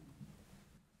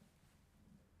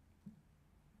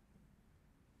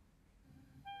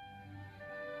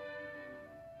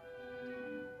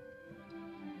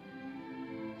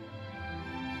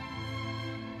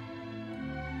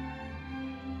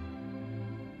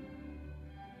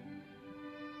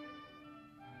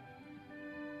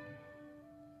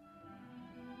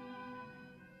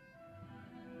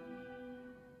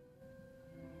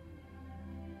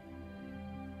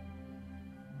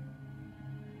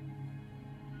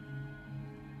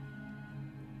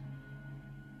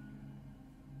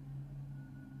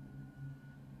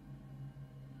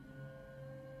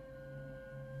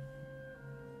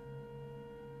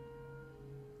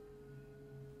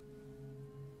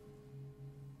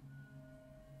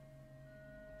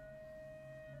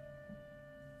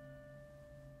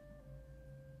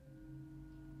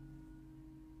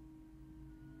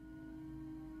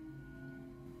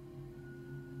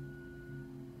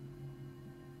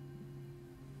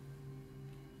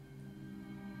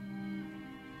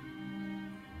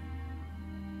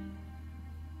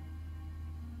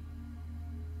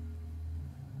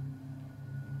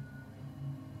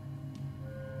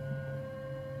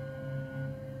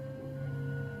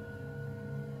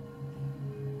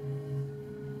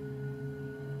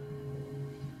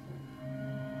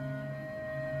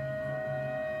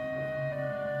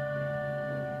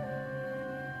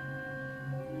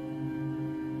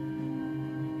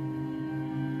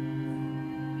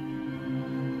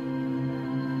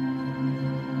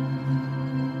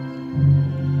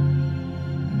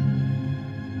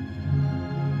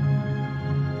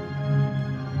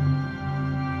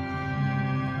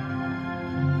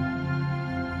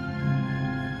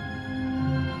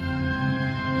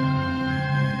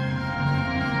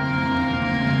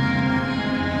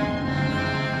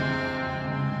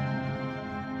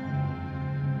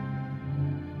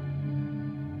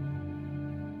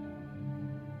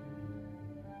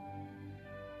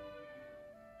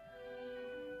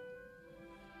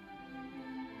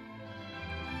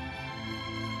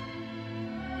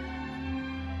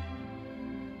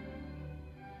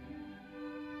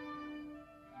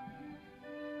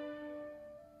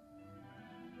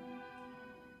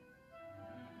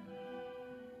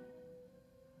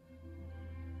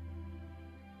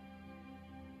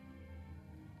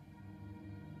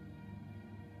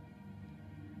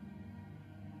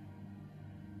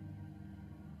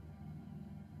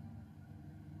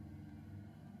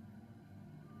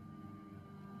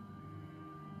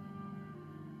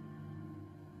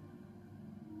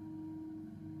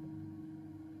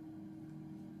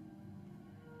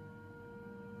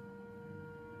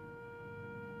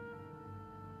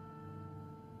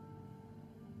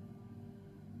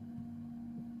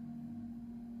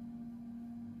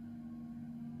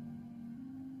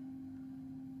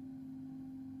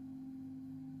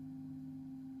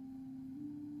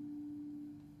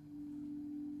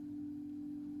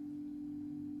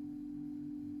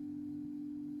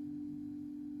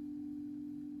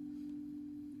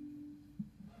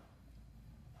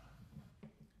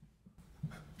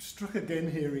 struck again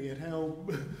hearing it how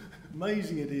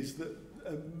amazing it is that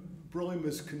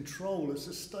Breimer's control of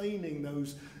sustaining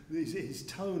his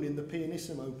tone in the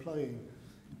pianissimo playing.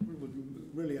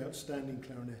 Really outstanding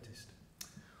clarinetist.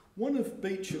 One of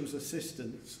Beecham's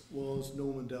assistants was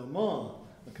Norman Delmar,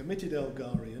 a committed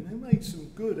Elgarian who made some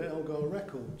good Elgar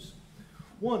records.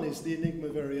 One is the Enigma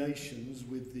Variations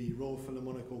with the Royal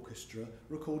Philharmonic Orchestra,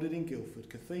 recorded in Guildford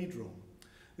Cathedral.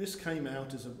 This came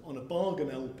out on a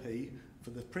bargain LP for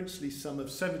the princely sum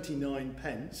of 79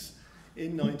 pence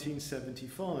in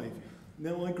 1975.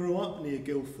 Now, I grew up near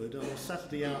Guildford. On a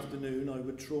Saturday afternoon, I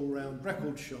would trawl around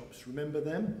record shops, remember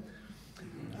them?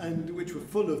 And which were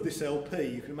full of this LP.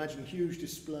 You can imagine huge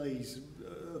displays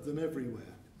of them everywhere.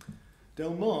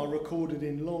 Delmar recorded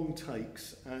in long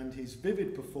takes, and his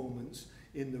vivid performance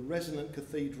in the resonant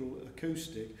cathedral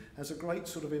acoustic has a great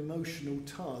sort of emotional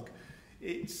tug.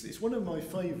 It's one of my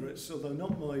favourites, although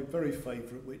not my very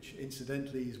favourite, which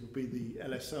incidentally would be the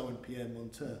LSO and Pierre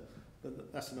Monteur,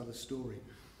 but that's another story.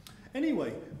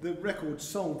 Anyway, the record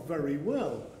sold very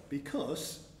well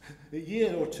because a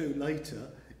year or two later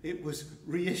it was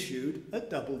reissued at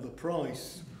double the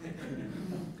price.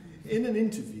 In an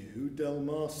interview,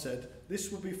 Delmar said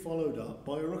this would be followed up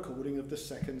by a recording of the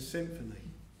Second Symphony.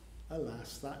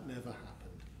 Alas, that never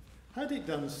happened. Had it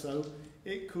done so,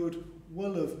 it could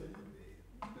well have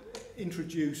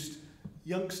introduced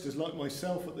youngsters like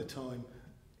myself at the time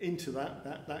into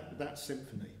that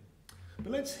symphony.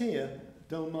 But let's hear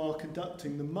Delmar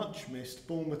conducting the much-missed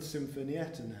Bournemouth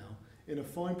Sinfonietta now in a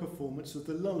fine performance of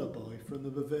the Lullaby from the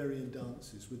Bavarian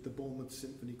Dances with the Bournemouth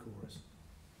Symphony Chorus.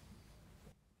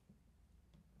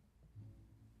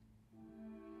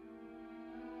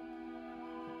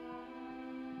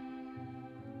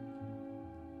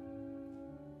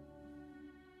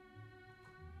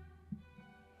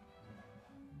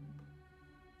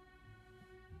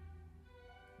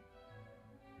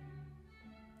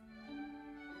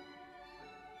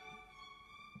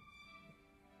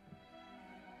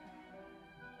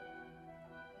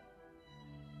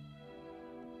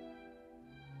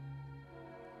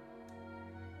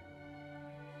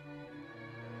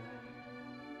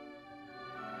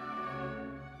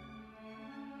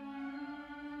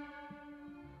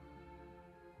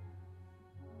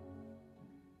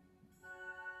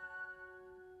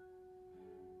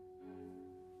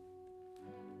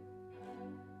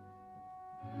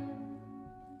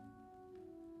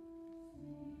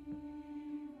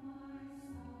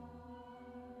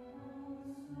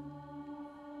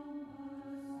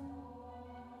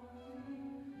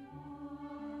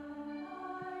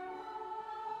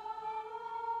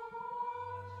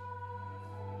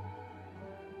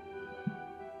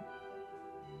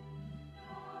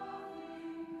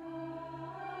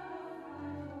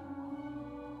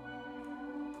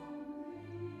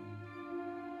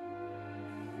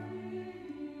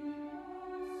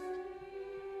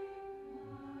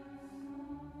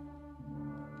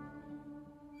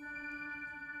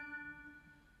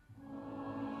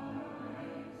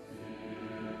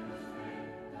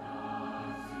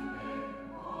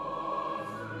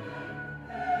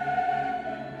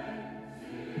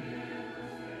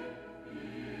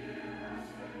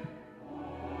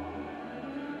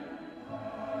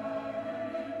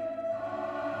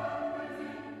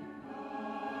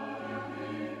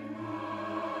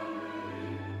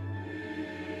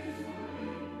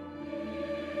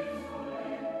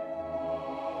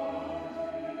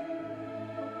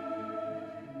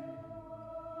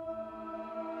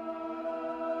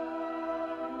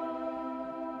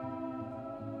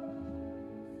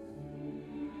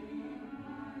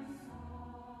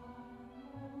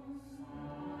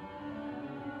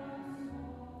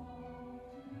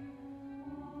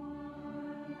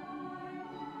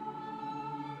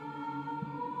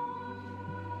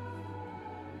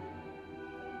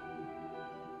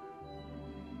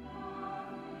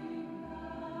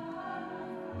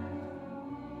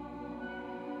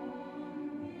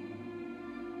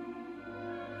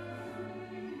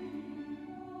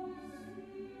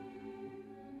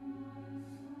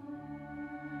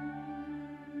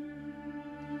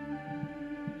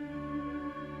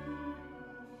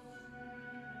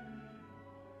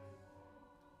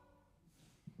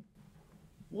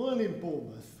 While in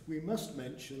Bournemouth, we must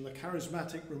mention the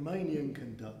charismatic Romanian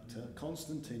conductor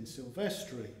Constantin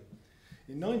Silvestri.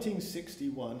 In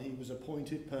 1961, he was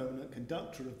appointed permanent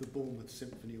conductor of the Bournemouth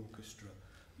Symphony Orchestra,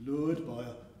 lured by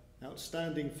an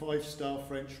outstanding five-star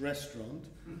French restaurant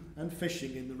and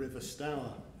fishing in the River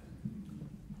Stour.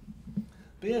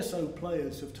 BSO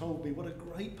players have told me what a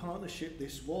great partnership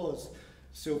this was.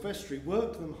 Silvestri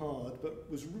worked them hard, but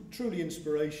was truly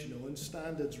inspirational, and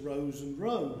standards rose and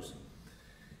rose.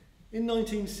 In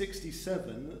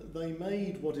 1967, they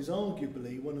made what is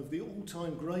arguably one of the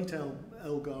all-time great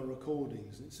Elgar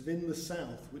recordings. It's of In the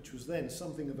South, which was then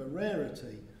something of a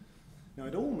rarity. Now,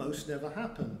 it almost never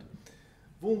happened.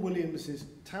 Vaughan Williams's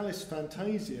Tallis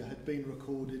Fantasia had been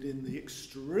recorded in the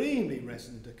extremely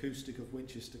resonant acoustic of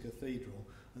Winchester Cathedral,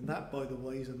 and that, by the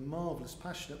way, is a marvellous,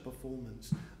 passionate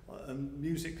performance and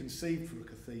music conceived for a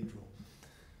cathedral.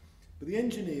 But the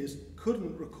engineers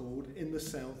couldn't record In the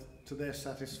South to their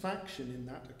satisfaction in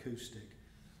that acoustic,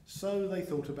 so they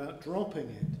thought about dropping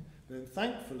it. Then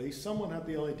thankfully someone had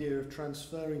the idea of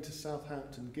transferring to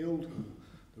Southampton Guildhall.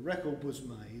 The record was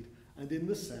made, and In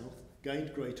the South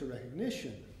gained greater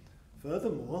recognition.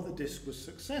 Furthermore, the disc was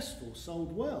successful,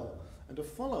 sold well, and a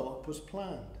follow-up was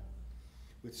planned,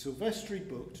 with Silvestri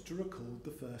booked to record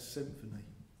the first symphony.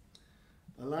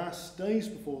 Alas, days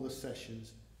before the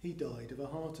sessions, he died of a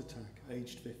heart attack,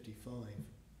 aged 55.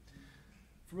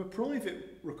 From a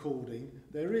private recording,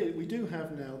 we do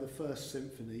have now the first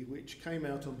symphony, which came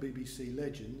out on BBC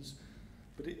Legends,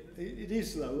 but it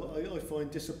is, though, I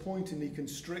find disappointingly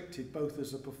constricted both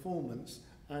as a performance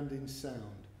and in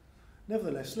sound.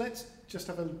 Nevertheless, let's just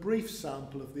have a brief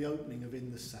sample of the opening of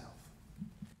In the South.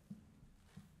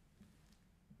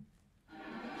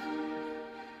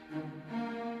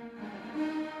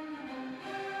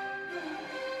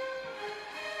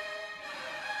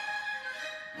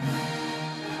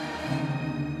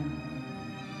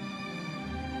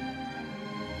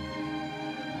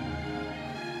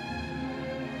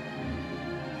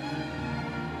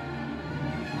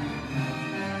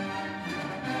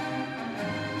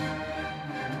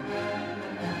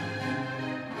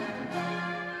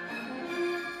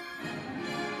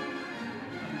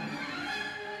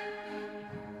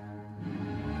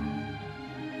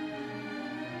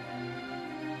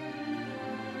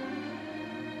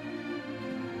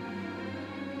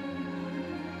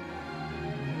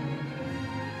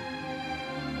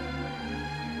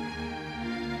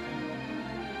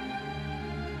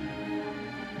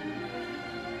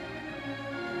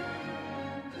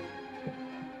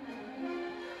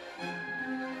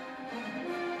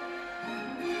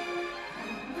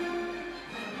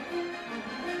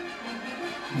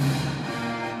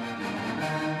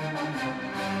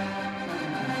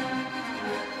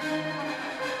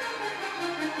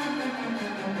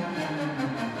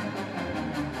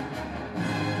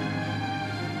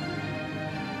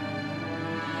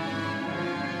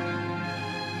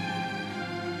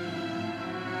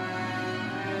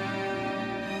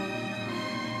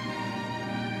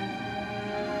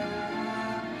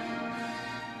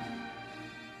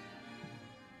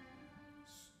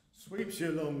 Sweeps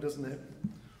you along, doesn't it?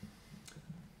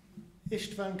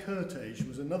 Istvan Kertész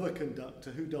was another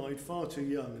conductor who died far too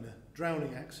young in a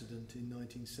drowning accident in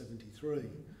 1973.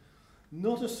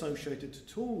 Not associated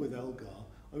at all with Elgar,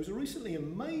 I was recently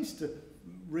amazed to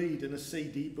read in a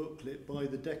CD booklet by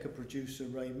the Decca producer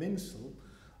Ray Minsel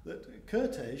that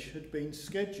Kertész had been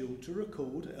scheduled to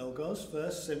record Elgar's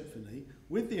first symphony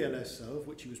with the LSO, of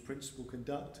which he was principal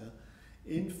conductor,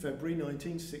 in February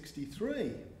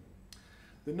 1963.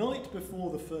 The night before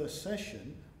the first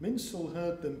session, Minsel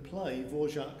heard them play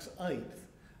Dvorak's Eighth,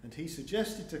 and he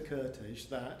suggested to Kertész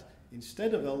that,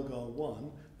 instead of Elgar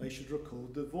 1, they should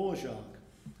record the Dvorak.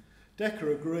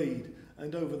 Decca agreed,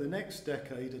 and over the next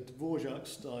decade, a Dvorak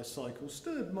cycle,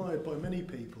 still admired by many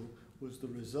people, was the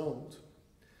result.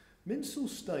 Minsel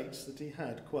states that he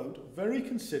had, quote, very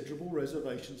considerable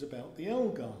reservations about the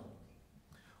Elgar.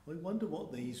 I wonder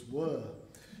what these were.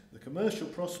 The commercial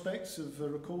prospects of a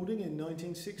recording in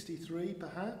 1963,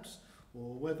 perhaps,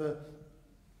 or whether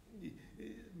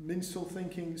Minsel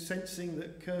sensing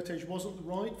that Kertész wasn't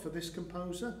right for this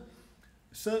composer.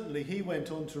 Certainly he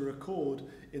went on to record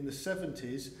in the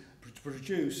 70s, to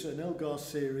produce an Elgar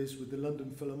series with the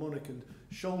London Philharmonic and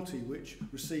Schulte, which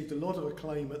received a lot of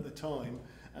acclaim at the time,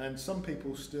 and some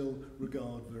people still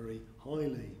regard very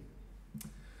highly.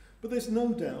 But there's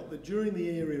no doubt that during the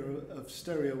era of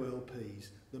stereo LPs,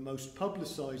 the most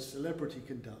publicised celebrity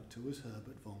conductor was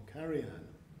Herbert von Karajan.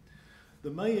 The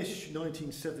May-ish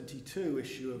 1972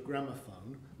 issue of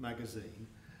Gramophone magazine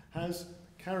has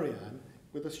Karajan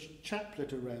with a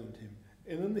chaplet around him,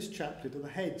 and in this chaplet are the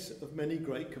heads of many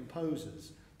great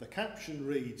composers. The caption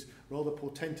reads, rather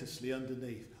portentously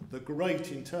underneath, "The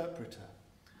Great Interpreter."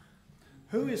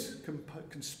 Who is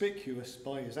conspicuous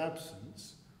by his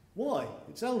absence? Why?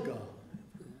 It's Elgar.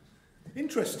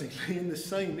 Interestingly, in the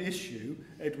same issue,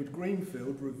 Edward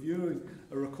Greenfield, reviewing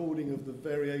a recording of the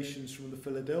variations from the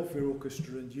Philadelphia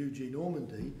Orchestra and Eugene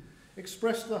Ormandy,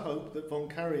 expressed the hope that von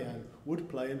Karajan would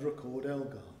play and record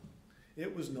Elgar.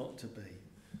 It was not to be.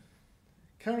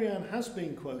 Karajan has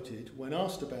been quoted when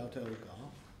asked about Elgar,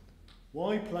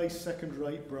 "Why play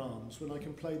second-rate Brahms when I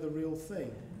can play the real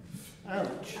thing?"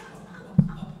 Ouch.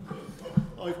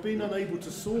 I've been unable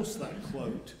to source that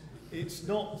quote. It's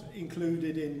not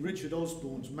included in Richard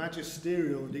Osborne's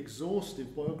magisterial and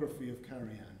exhaustive biography of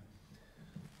Karajan.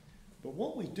 But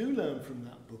what we do learn from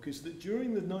that book is that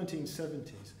during the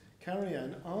 1970s,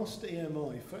 Karajan asked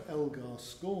EMI for Elgar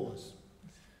scores.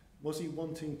 Was he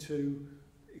wanting to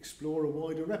explore a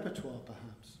wider repertoire,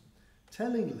 perhaps?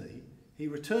 Tellingly, he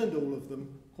returned all of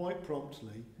them quite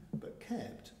promptly, but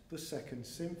kept the Second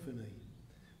Symphony.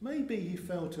 Maybe he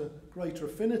felt a greater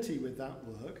affinity with that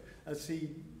work, as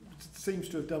he seems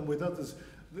to have done with others.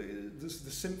 The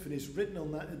symphonies written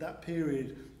on that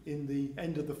period in the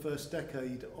end of the first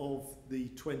decade of the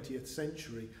 20th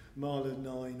century, Mahler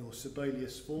 9 or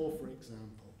Sibelius 4, for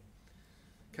example.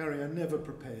 Karajan never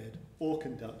prepared or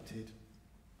conducted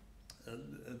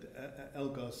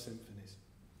Elgar's symphonies.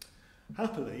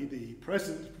 Happily, the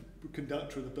present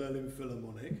conductor of the Berlin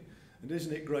Philharmonic, and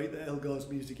isn't it great that Elgar's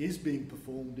music is being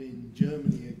performed in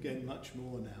Germany again much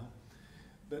more now,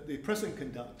 but the present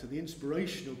conductor, the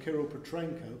inspirational Kirill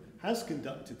Petrenko, has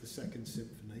conducted the Second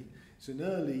Symphony. It's an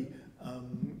early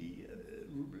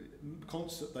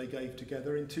concert they gave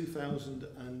together in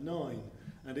 2009,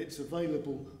 and it's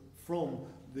available from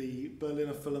the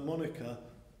Berliner Philharmoniker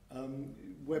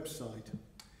website.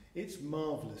 It's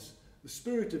marvellous. The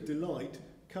spirit of delight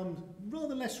comes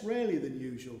rather less rarely than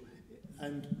usual,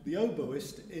 and the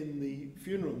oboist in the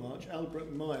funeral march,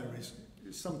 Albrecht Meyer, is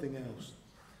something else.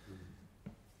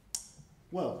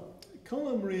 Well,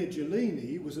 Carlo Maria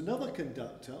Giulini was another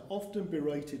conductor often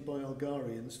berated by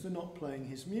Elgarians for not playing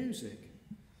his music.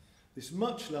 This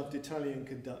much-loved Italian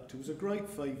conductor was a great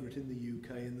favourite in the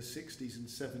UK in the 60s and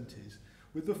 70s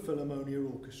with the Philharmonia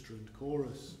Orchestra and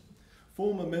Chorus.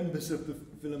 Former members of the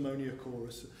Philharmonia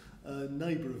Chorus, a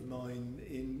neighbour of mine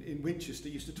in Winchester,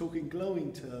 used to talk in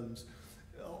glowing terms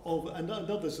of, and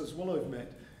others as well I've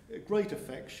met, a great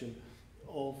affection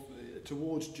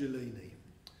towards Giulini.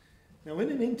 Now, in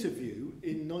an interview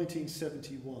in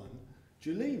 1971,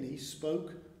 Giulini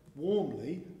spoke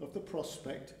warmly of the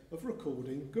prospect of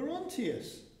recording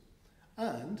Gerontius,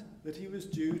 and that he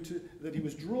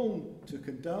was drawn to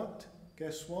conduct,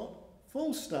 guess what?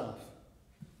 Falstaff.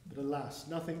 But alas,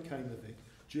 nothing came of it.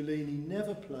 Giulini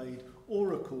never played or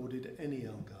recorded any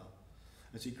Elgar.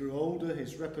 As he grew older,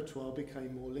 his repertoire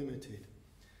became more limited.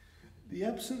 The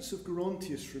absence of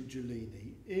Gerontius from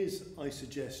Giulini is, I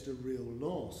suggest, a real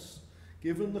loss,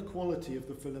 given the quality of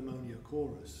the Philharmonia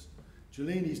Chorus,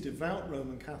 Giulini's devout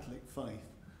Roman Catholic faith,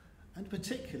 and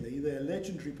particularly their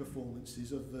legendary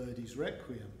performances of Verdi's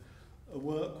Requiem, a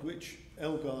work which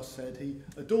Elgar said he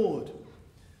adored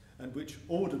and which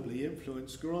audibly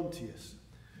influenced Gerontius.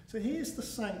 So here's the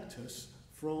Sanctus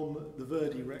from the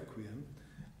Verdi Requiem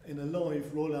in a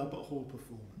live Royal Albert Hall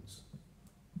performance.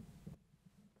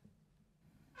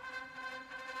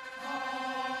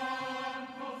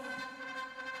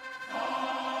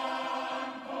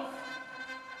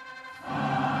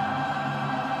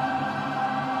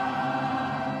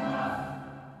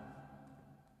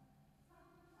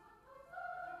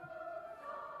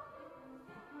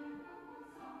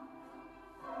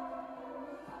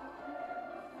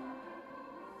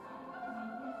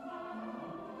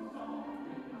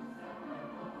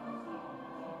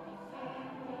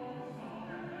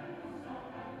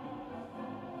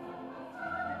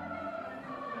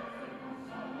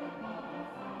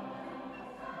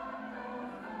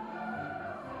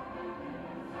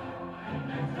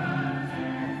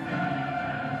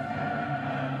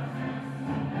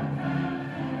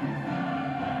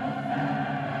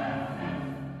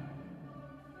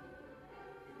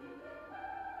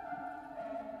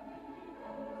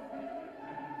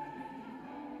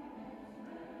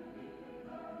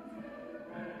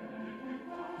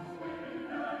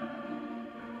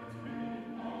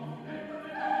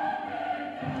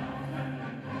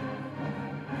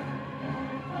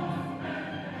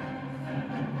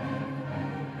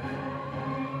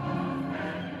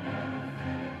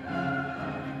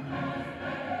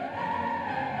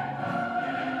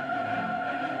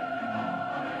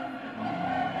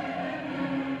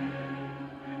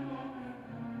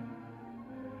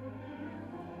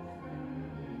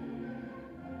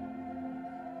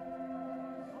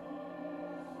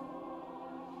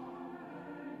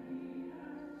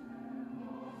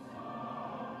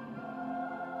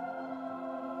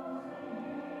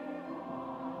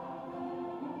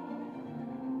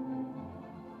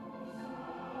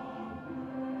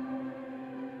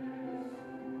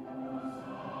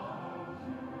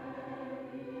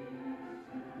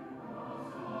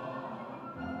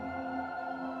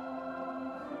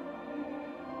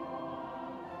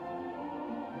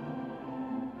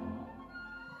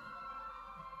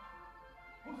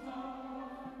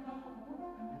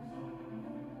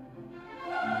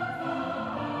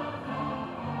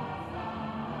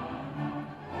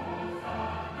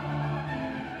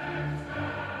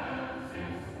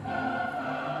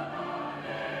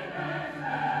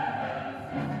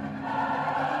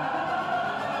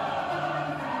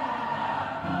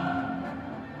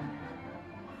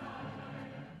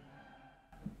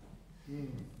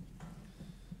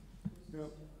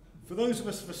 For those of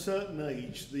us of a certain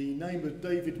age, the name of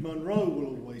David Munro will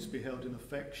always be held in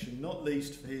affection, not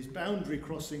least for his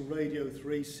boundary-crossing Radio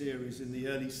 3 series in the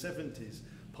early 70s,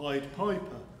 Pied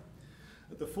Piper.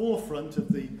 At the forefront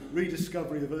of the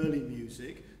rediscovery of early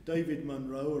music, David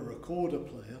Munro, a recorder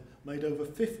player, made over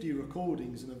 50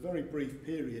 recordings in a very brief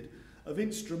period of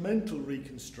instrumental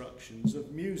reconstructions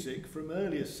of music from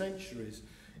earlier centuries,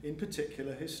 in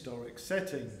particular historic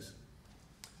settings.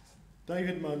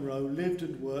 David Munro lived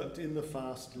and worked in the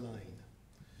fast lane.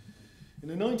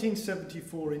 In a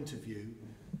 1974 interview,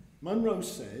 Munro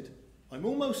said, "I'm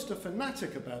almost a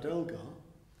fanatic about Elgar.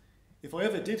 If I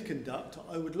ever did conduct,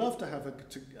 I would love to have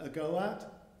a go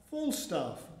at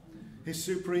Falstaff, his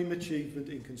supreme achievement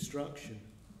in construction."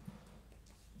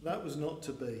 That was not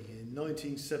to be. In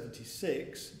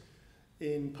 1976,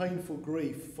 in painful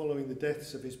grief following the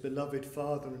deaths of his beloved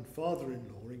father and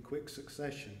father-in-law in quick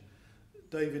succession,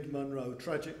 David Munro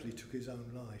tragically took his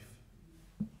own life.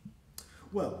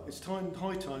 Well, it's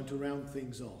high time to round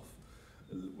things off.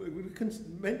 We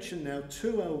can mention now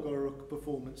two Elgar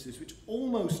performances which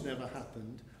almost never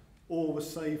happened or were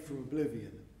saved from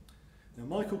oblivion. Now,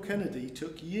 Michael Kennedy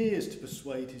took years to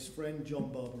persuade his friend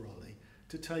John Barbarolli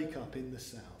to take up In the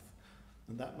South,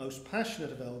 and that most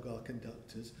passionate of Elgar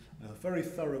conductors, a very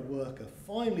thorough worker,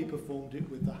 finally performed it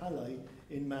with the Halle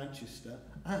in Manchester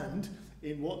and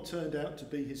in what turned out to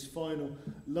be his final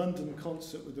London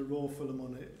concert with the Royal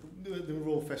Philharmonic, the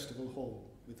Royal Festival Hall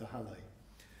with the Halle.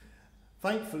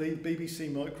 Thankfully, BBC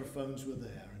microphones were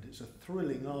there, and it's a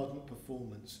thrilling, ardent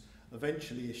performance,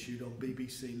 eventually issued on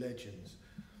BBC Legends.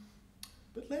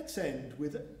 But let's end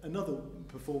with another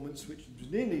performance which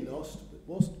was nearly lost, but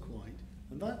wasn't quite,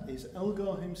 and that is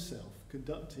Elgar himself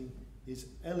conducting his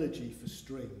Elegy for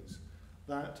Strings,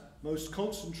 that most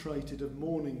concentrated of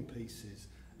mourning pieces,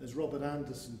 as Robert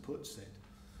Anderson puts it.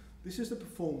 This is the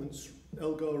performance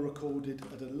Elgar recorded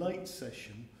at a late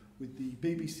session with the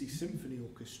BBC Symphony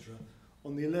Orchestra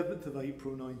on the 11th of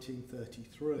April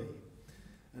 1933,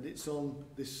 and it's on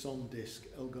this song disc,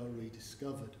 Elgar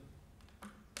Rediscovered.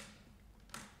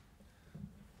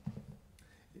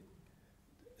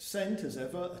 Sent, as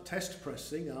ever, a test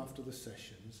pressing after the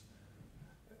sessions.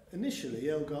 Initially,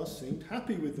 Elgar seemed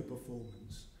happy with the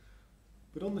performance,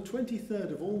 but on the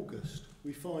 23rd of August,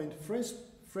 we find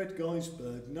Fred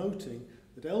Geisberg noting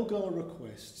that Elgar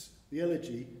requests the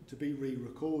elegy to be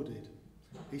re-recorded.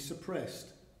 He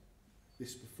suppressed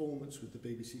this performance with the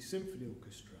BBC Symphony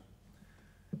Orchestra.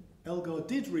 Elgar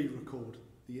did re-record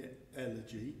the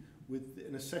elegy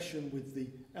in a session with the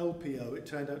LPO. It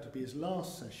turned out to be his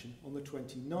last session on the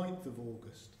 29th of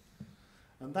August.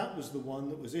 And that was the one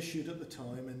that was issued at the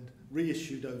time and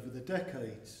reissued over the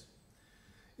decades.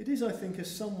 It is, I think, a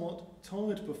somewhat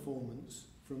tired performance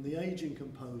from the ageing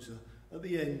composer at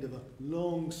the end of a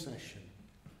long session.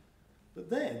 But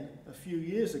then, a few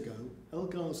years ago,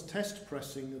 Elgar's test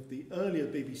pressing of the earlier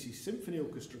BBC Symphony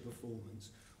Orchestra performance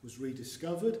was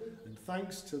rediscovered, and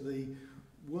thanks to the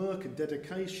work and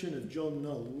dedication of John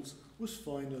Knowles, was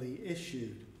finally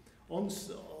issued on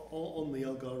the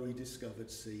Elgar Rediscovered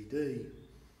CD.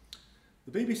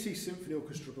 The BBC Symphony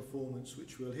Orchestra performance,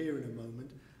 which we'll hear in a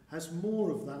moment, has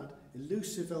more of that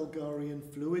elusive Elgarian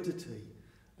fluidity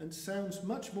and sounds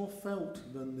much more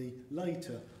felt than the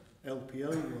later LPO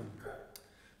one.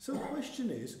 So the question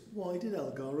is, why did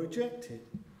Elgar reject it?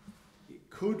 It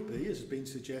could be, as has been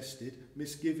suggested,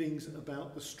 misgivings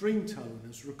about the string tone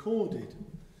as recorded.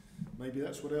 Maybe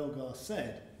that's what Elgar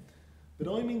said. But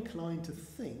I'm inclined to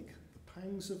think the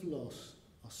pangs of loss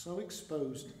are so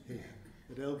exposed here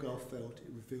that Elgar felt it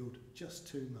revealed just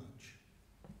too much.